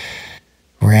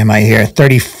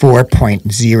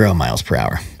 34.0 miles per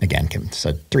hour. Again,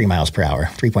 so 3 miles per hour,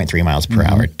 3.3 miles per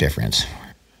hour difference.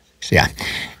 So yeah.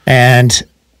 And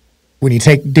when you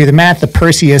do the math, the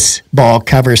Perseus ball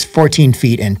covers 14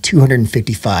 feet in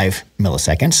 255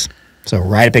 milliseconds. So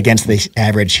right up against the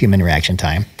average human reaction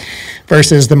time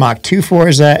versus the Mach 2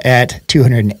 Forza at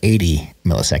 280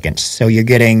 milliseconds. So you're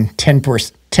getting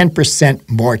 10%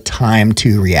 more time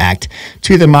to react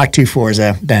to the Mach 2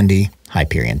 Forza than the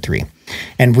Hyperion 3.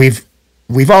 And we've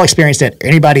all experienced it.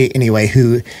 Anybody, anyway,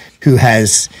 who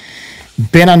has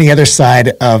been on the other side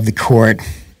of the court,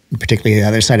 particularly the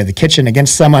other side of the kitchen,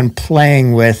 against someone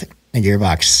playing with a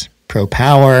Gearbox Pro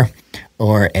Power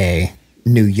or a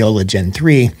new JOOLA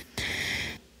Gen-3,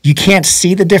 you can't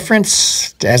see the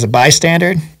difference as a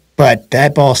bystander, but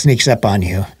that ball sneaks up on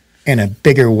you in a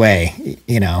bigger way,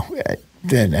 in a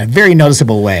very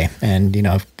noticeable way. And,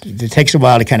 it takes a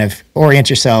while to kind of orient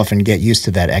yourself and get used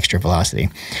to that extra velocity.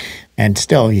 And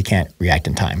still, you can't react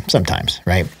in time sometimes,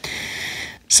 right?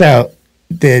 So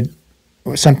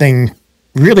something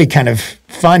really kind of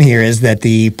fun here is that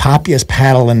the poppiest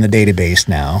paddle in the database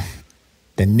now,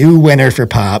 the new winner for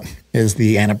pop, is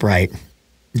the Anna Bright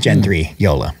Gen 3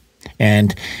 JOOLA.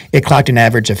 And it clocked an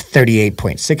average of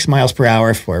 38.6 miles per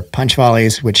hour for punch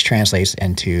volleys, which translates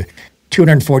into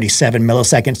 247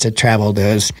 milliseconds to travel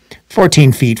those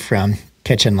 14 feet from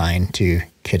kitchen line to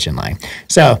kitchen line.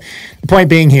 So the point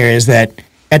being here is that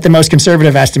at the most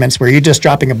conservative estimates where you're just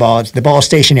dropping a ball, the ball is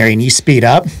stationary and you speed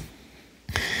up,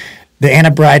 the Anna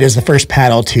Bright is the first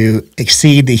paddle to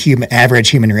exceed the average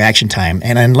human reaction time.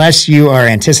 And unless you are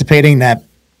anticipating that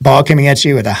ball coming at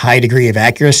you with a high degree of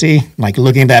accuracy, like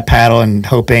looking at that paddle and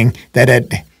hoping that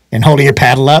and holding your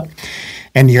paddle up,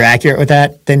 and you're accurate with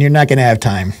that, then you're not going to have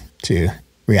time to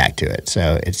react to it.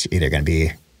 So it's either going to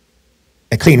be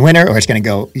a clean winner, or it's going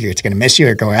to miss you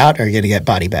or go out, or you're going to get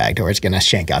body bagged, or it's going to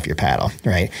shank off your paddle,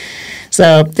 right?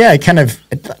 So yeah, I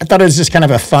thought it was just kind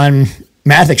of a fun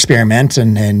math experiment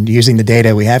and using the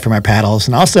data we have from our paddles.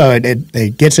 And also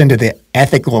it gets into the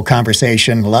ethical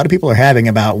conversation a lot of people are having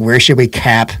about where should we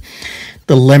cap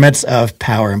the limits of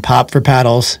power and pop for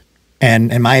paddles.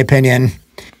 And in my opinion,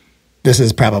 this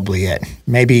is probably it.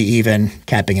 Maybe even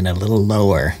capping it a little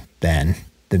lower than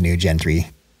the new Gen 3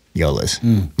 JOOLAs.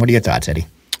 What are your thoughts, Eddie?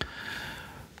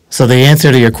 So the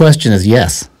answer to your question is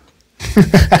yes.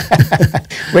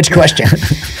 Which question?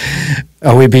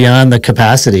 Are we beyond the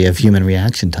capacity of human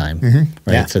reaction time?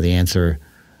 Right. Yeah. So the answer,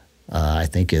 I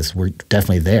think, is we're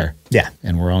definitely there. Yeah.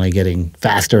 And we're only getting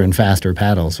faster and faster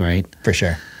paddles, right? For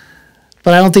sure.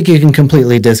 But I don't think you can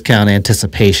completely discount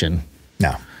anticipation.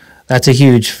 No. That's a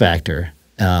huge factor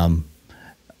in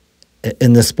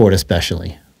this sport,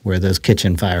 especially where those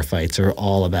kitchen firefights are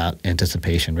all about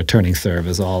anticipation. Returning serve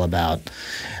is all about,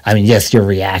 yes, you're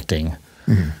reacting.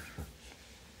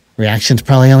 Reaction's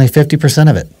probably only 50%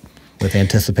 of it, with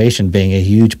anticipation being a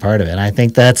huge part of it. And I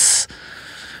think that's,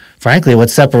 frankly,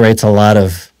 what separates a lot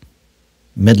of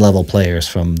mid-level players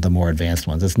from the more advanced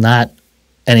ones. It's not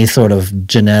any sort of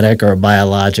genetic or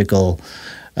biological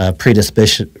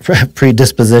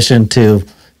predisposition to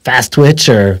fast twitch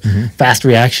or fast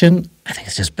reaction. I think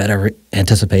it's just better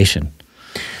anticipation.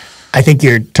 I think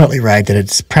you're totally right that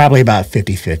it's probably about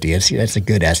 50-50. That's a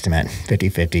good estimate,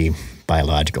 50-50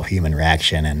 biological human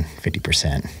reaction and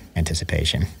 50%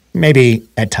 anticipation. Maybe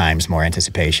at times more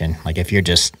anticipation. Like if you're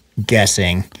just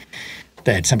guessing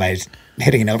that somebody's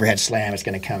hitting an overhead slam. It's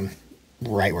going to come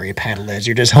right where your paddle is.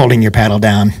 You're just holding your paddle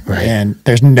down, and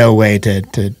there's no way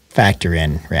to factor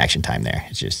in reaction time there.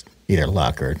 It's just either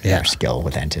luck or skill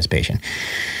with anticipation.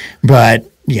 But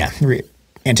yeah,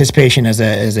 anticipation is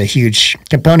a huge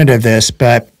component of this.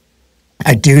 But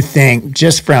I do think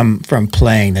just from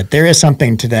playing that there is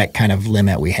something to that kind of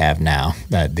limit we have now.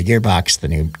 The gearbox, the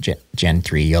new Gen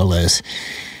 3 JOOLAs.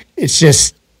 It's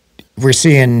just we're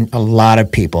seeing a lot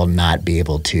of people not be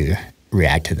able to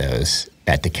react to those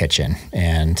at the kitchen.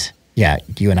 And yeah,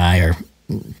 you and I are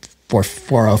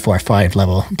 4.0,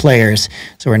 level players,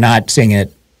 so we're not seeing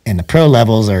it in the pro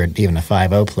levels or even the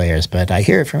 5.0 players, but I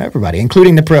hear it from everybody,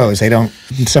 including the pros.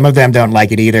 Some of them don't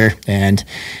like it either, and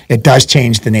it does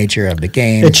change the nature of the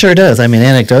game. It sure does. I mean,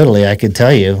 anecdotally, I could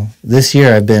tell you, this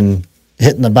year I've been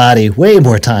hitting the body way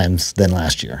more times than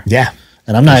last year. Yeah.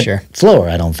 And I'm not slower,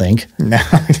 I don't think. No.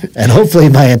 And hopefully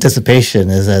my anticipation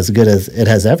is as good as it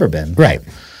has ever been. Right.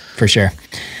 For sure.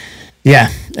 Yeah.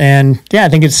 And yeah, I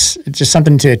think it's just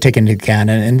something to take into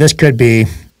account. And this could be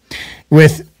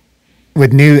with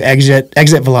new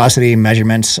exit velocity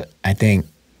measurements. I think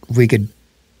we could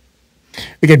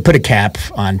put a cap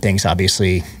on things,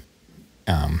 obviously,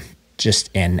 just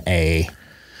in a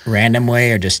random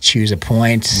way, or just choose a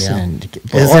point. Yeah.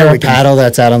 Is there a paddle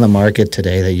that's out on the market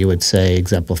today that you would say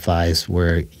exemplifies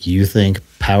where you think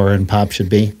power and pop should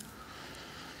be?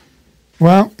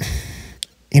 Well,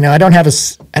 I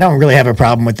don't really have a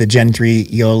problem with the Gen 3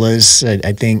 JOOLAs.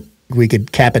 I think we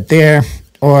could cap it there,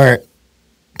 or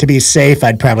to be safe,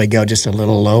 I'd probably go just a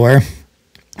little lower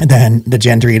than the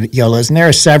Gen 3 JOOLAs. And there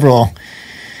are several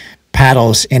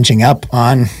paddles inching up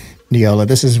on the JOOLA.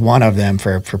 This is one of them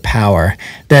for power.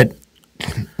 That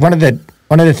one of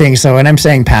the things. So when I'm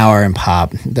saying power and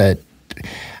pop, that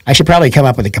I should probably come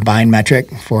up with a combined metric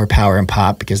for power and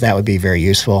pop, because that would be very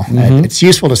useful. It's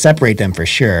useful to separate them for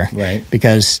sure, right?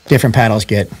 Because different paddles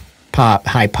get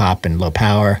high pop and low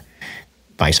power,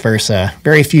 vice versa.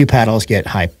 Very few paddles get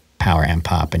high power and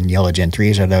pop, and JOOLA Gen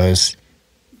 3s are those.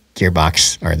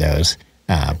 Gearbox are those.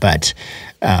 But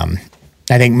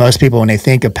I think most people, when they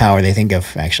think of power, they think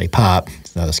of actually pop,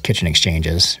 those kitchen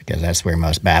exchanges, because that's where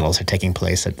most battles are taking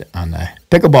place on the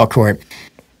pickleball court.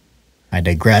 I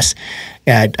digress.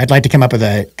 Yeah, I'd like to come up with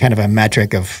a kind of a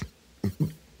metric of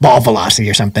ball velocity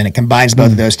or something. It combines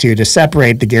both of those two to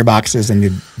separate the gearboxes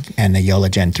and the JOOLA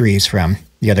Gen 3s from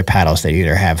the other paddles that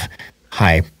either have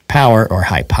high power or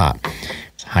high pop.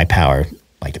 So high power,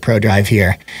 like the Pro Drive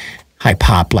here. High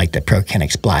pop, like the Pro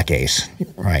Kinetics Black Ace.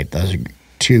 Right, those are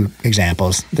two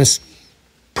examples. This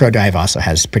Pro Drive also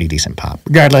has pretty decent pop.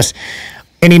 Regardless,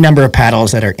 any number of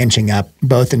paddles that are inching up,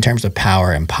 both in terms of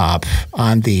power and pop,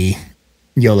 on the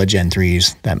JOOLA Gen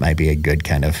 3s, that might be a good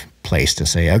kind of place to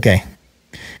say, okay,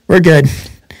 we're good.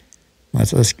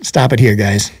 Let's stop it here,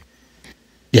 guys.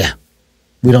 Yeah.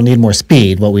 We don't need more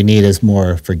speed. What we need is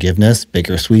more forgiveness,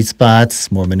 bigger sweet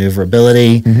spots, more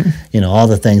maneuverability, all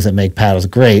the things that make paddles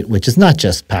great, which is not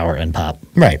just power and pop.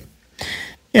 Right.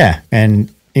 Yeah.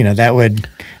 And, that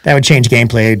would change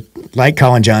gameplay. Like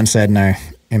Colin John said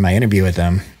in my interview with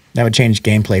them, that would change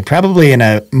gameplay probably in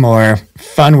a more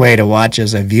fun way to watch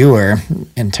as a viewer,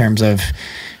 in terms of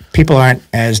people aren't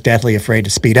as deathly afraid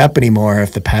to speed up anymore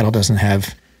if the paddle doesn't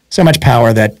have so much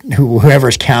power that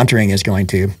whoever's countering is going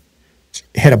to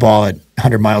hit a ball at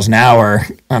 100 miles an hour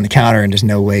on the counter, and there's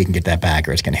no way you can get that back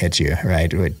or it's going to hit you,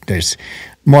 right? There's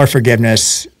more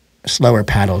forgiveness. Slower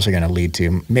paddles are going to lead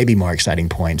to maybe more exciting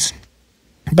points.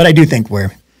 But I do think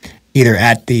we're either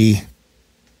at the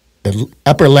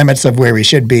upper limits of where we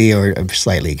should be, or have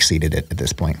slightly exceeded it at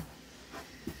this point.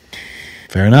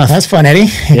 Fair enough. That's fun, Eddie.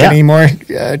 Got any more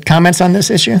comments on this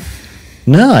issue?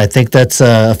 No, I think that's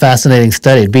a fascinating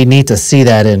study. It'd be neat to see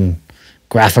that in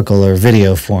graphical or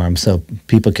video form, so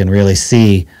people can really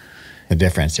see the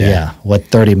difference. Yeah, what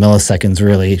 30 milliseconds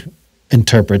really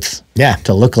interprets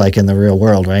to look like in the real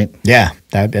world, right? Yeah,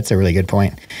 that's a really good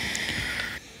point.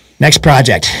 Next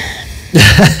project.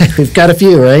 We've got a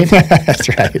few, right? That's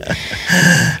right.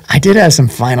 I did have some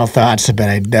final thoughts, but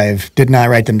I did not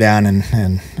write them down,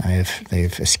 and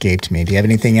they've escaped me. Do you have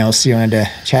anything else you wanted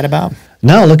to chat about?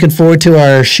 No, looking forward to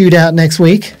our shootout next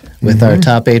week with our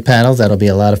top 8 paddles. That'll be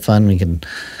a lot of fun. We can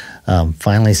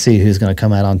finally see who's going to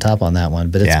come out on top on that one.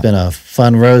 But it's been a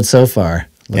fun road so far.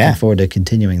 Looking forward to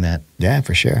continuing that. Yeah,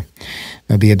 for sure.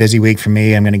 It'll be a busy week for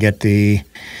me. I'm going to get the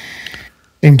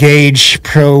Engage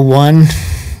Pro 1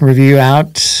 review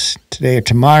out today or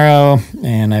tomorrow,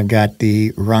 and I've got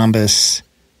the Rhombus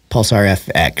Pulsar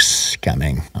FX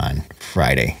coming on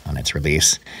Friday on its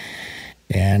release.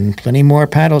 And plenty more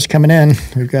paddles coming in.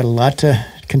 We've got a lot to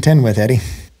contend with, Eddie.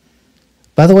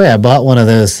 By the way, I bought one of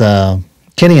those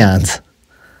Kineons.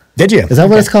 Did you? Is that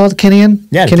what it's called? Kineon?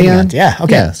 Yeah, Kineon? Yeah,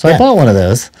 okay. Yeah, so I bought one of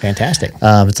those. Fantastic.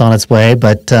 It's on its way,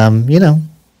 but,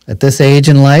 at this age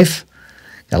in life,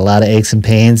 got a lot of aches and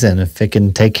pains, and if it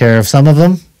can take care of some of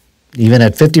them, even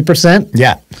at 50%,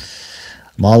 yeah,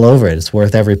 I'm all over it. It's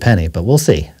worth every penny, but we'll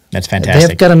see. That's fantastic.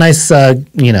 They've got a nice,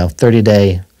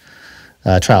 30-day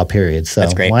trial period, so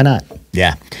That's great. why not?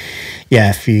 Yeah.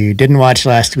 Yeah, if you didn't watch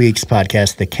last week's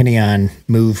podcast, the Kineon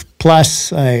Move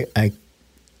Plus, I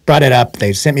brought it up.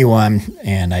 They sent me one,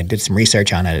 and I did some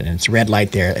research on it, and it's red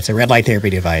light there. It's a red light therapy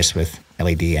device with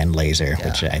LED and laser,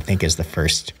 which I think is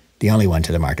the only one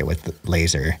to the market with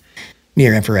laser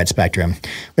near infrared spectrum,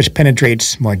 which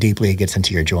penetrates more deeply, gets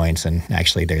into your joints, and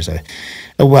actually there's a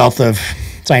wealth of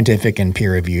scientific and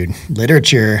peer-reviewed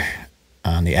literature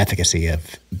on the efficacy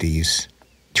of these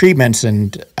treatments,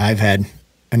 and I've had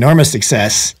enormous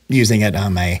success using it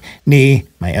on my knee,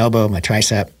 my elbow, my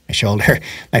tricep, my shoulder,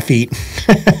 my feet.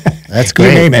 That's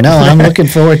great. You name it. No, I'm looking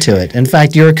forward to it. In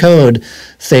fact, your code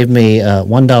saved me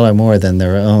 $1 more than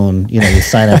their own. You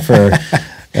sign up for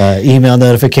email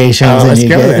notifications. Oh, and let's you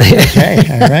go get there.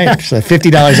 Okay, all right. So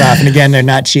 $50 off, and again, they're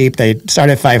not cheap. They start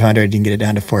at $500. You can get it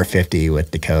down to $450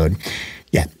 with the code.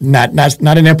 Yeah, not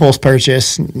an impulse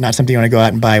purchase, not something you want to go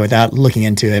out and buy without looking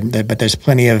into it. But there's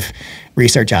plenty of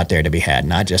research out there to be had,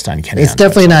 not just on Kineon. It's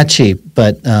definitely not cheap,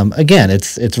 but again,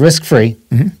 it's risk free.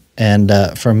 Mm-hmm. And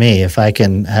for me, if I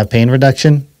can have pain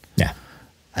reduction, yeah,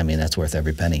 I mean that's worth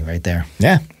every penny right there.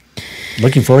 Yeah,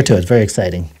 looking forward to it. It's very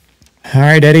exciting. All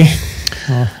right, Eddie.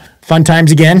 Well, fun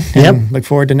times again. Yep. And look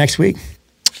forward to next week.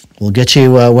 We'll get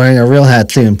you wearing a real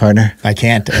hat soon, partner. I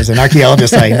can't. As an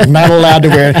archaeologist, I'm not allowed to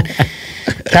wear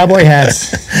cowboy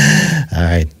hats. All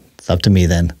right. It's up to me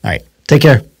then. All right. Take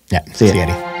care. Yeah. See ya. See you,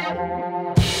 Eddie.